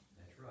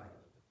 That's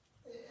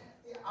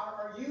right.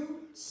 Are you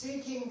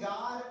seeking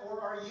God, or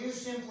are you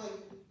simply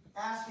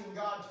asking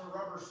God to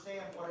rubber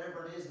stamp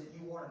whatever it is that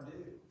you want to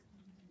do?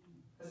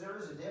 Because there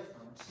is a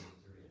difference.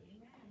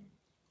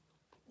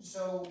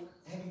 So,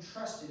 have you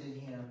trusted in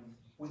him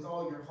with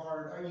all your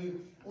heart? Are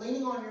you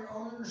leaning on your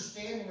own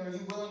understanding? Are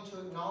you willing to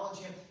acknowledge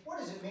him? What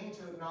does it mean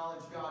to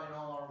acknowledge God in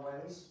all our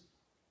ways?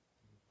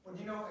 Well,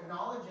 you know,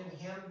 acknowledging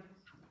him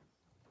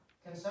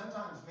can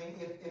sometimes mean,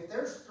 if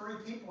there's three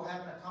people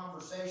having a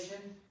conversation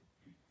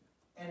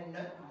and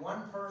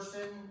one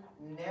person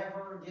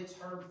never gets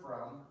heard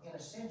from, in a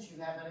sense you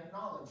haven't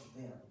acknowledged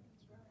them.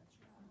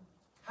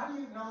 How do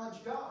you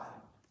acknowledge God?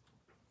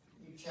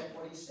 You check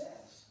what he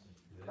says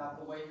about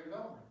the way you're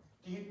going.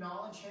 Do you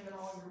acknowledge him in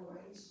all your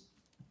ways?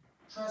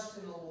 Trust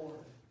in the Lord,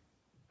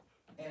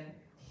 and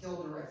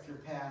he'll direct your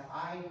path.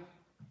 I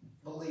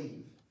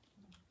believe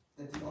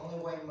that the only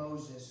way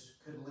Moses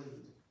could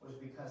lead was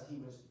because he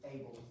was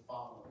able to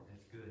follow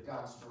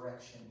God's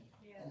direction.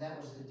 Yeah. And that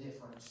was the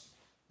difference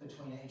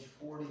between age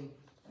 40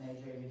 and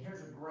age 80. And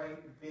here's a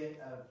great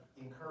bit of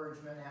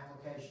encouragement and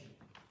application.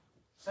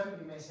 Some of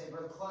you may say,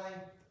 Brother Clay,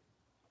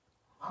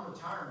 I'm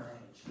retirement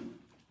age.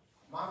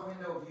 My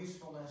window of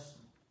usefulness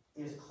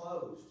is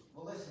closed.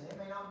 Well, listen, it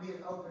may not be as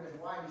open as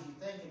wide as you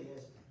think it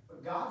is,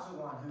 but God's the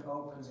one who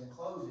opens and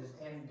closes.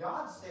 And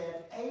God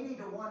said 80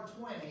 to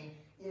 120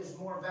 is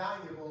more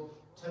valuable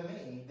to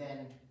me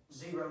than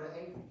 0 to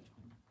 80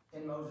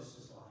 in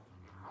Moses'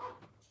 life.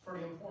 It's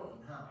pretty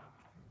important, huh?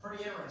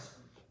 Pretty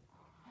interesting.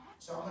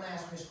 So I'm going to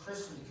ask Miss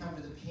Kristen to come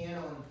to the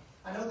piano.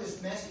 And I know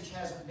this message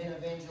hasn't been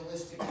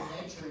evangelistic in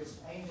nature. It's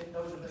aimed at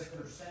those of us that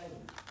are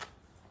saved.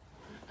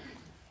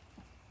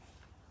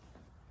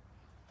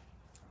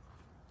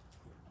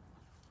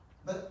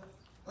 But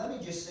let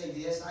me just say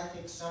this. I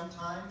think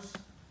sometimes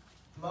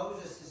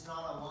Moses is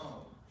not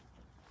alone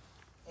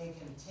in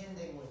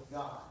contending with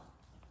God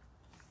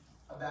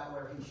about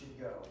where he should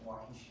go and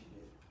what he should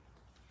do.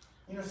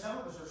 You know, some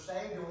of us are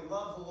saved and we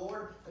love the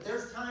Lord, but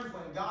there's times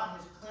when God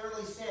has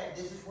clearly said,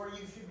 this is where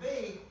you should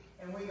be,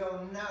 and we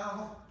go,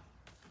 no,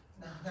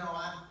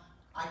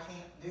 I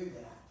can't do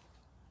that.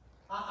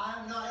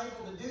 I'm not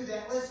able to do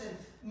that. Listen,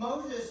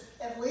 Moses,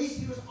 at least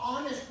he was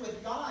honest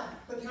with God.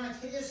 But can I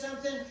tell you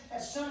something?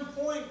 At some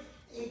point,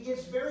 it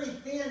gets very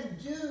thin.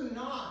 Do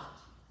not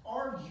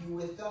argue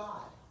with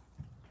God.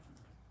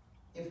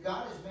 If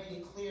God has made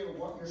it clear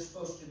what you're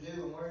supposed to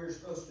do and where you're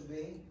supposed to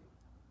be,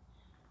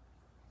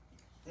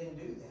 then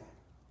do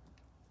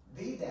that.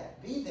 Be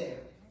that. Be there.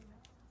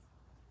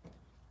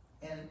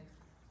 And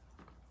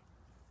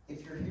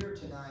if you're here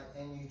tonight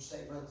and you say,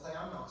 Brother Clay,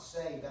 I'm not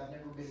saved. I've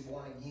never been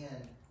born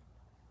again.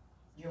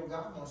 You know,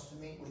 God wants to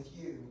meet with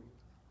you.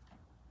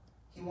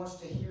 He wants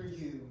to hear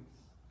you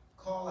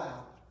call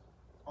out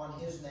on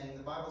His name.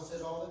 The Bible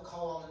says all that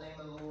call on the name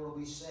of the Lord will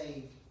be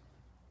saved.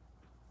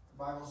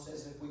 The Bible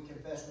says if we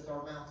confess with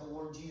our mouth the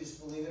Lord Jesus,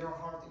 believe in our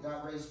heart that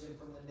God raised Him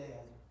from the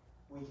dead,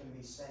 we can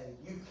be saved.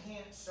 You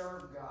can't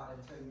serve God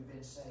until you've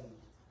been saved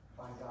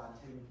by God,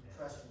 until you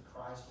trust in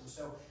Christ. And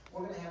so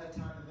we're going to have a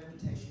time of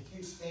invitation. If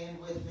you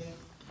stand with me,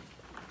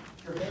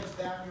 your heads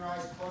bowed and your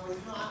eyes closed.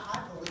 You know,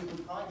 I believe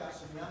we probably got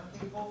some young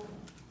people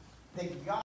that God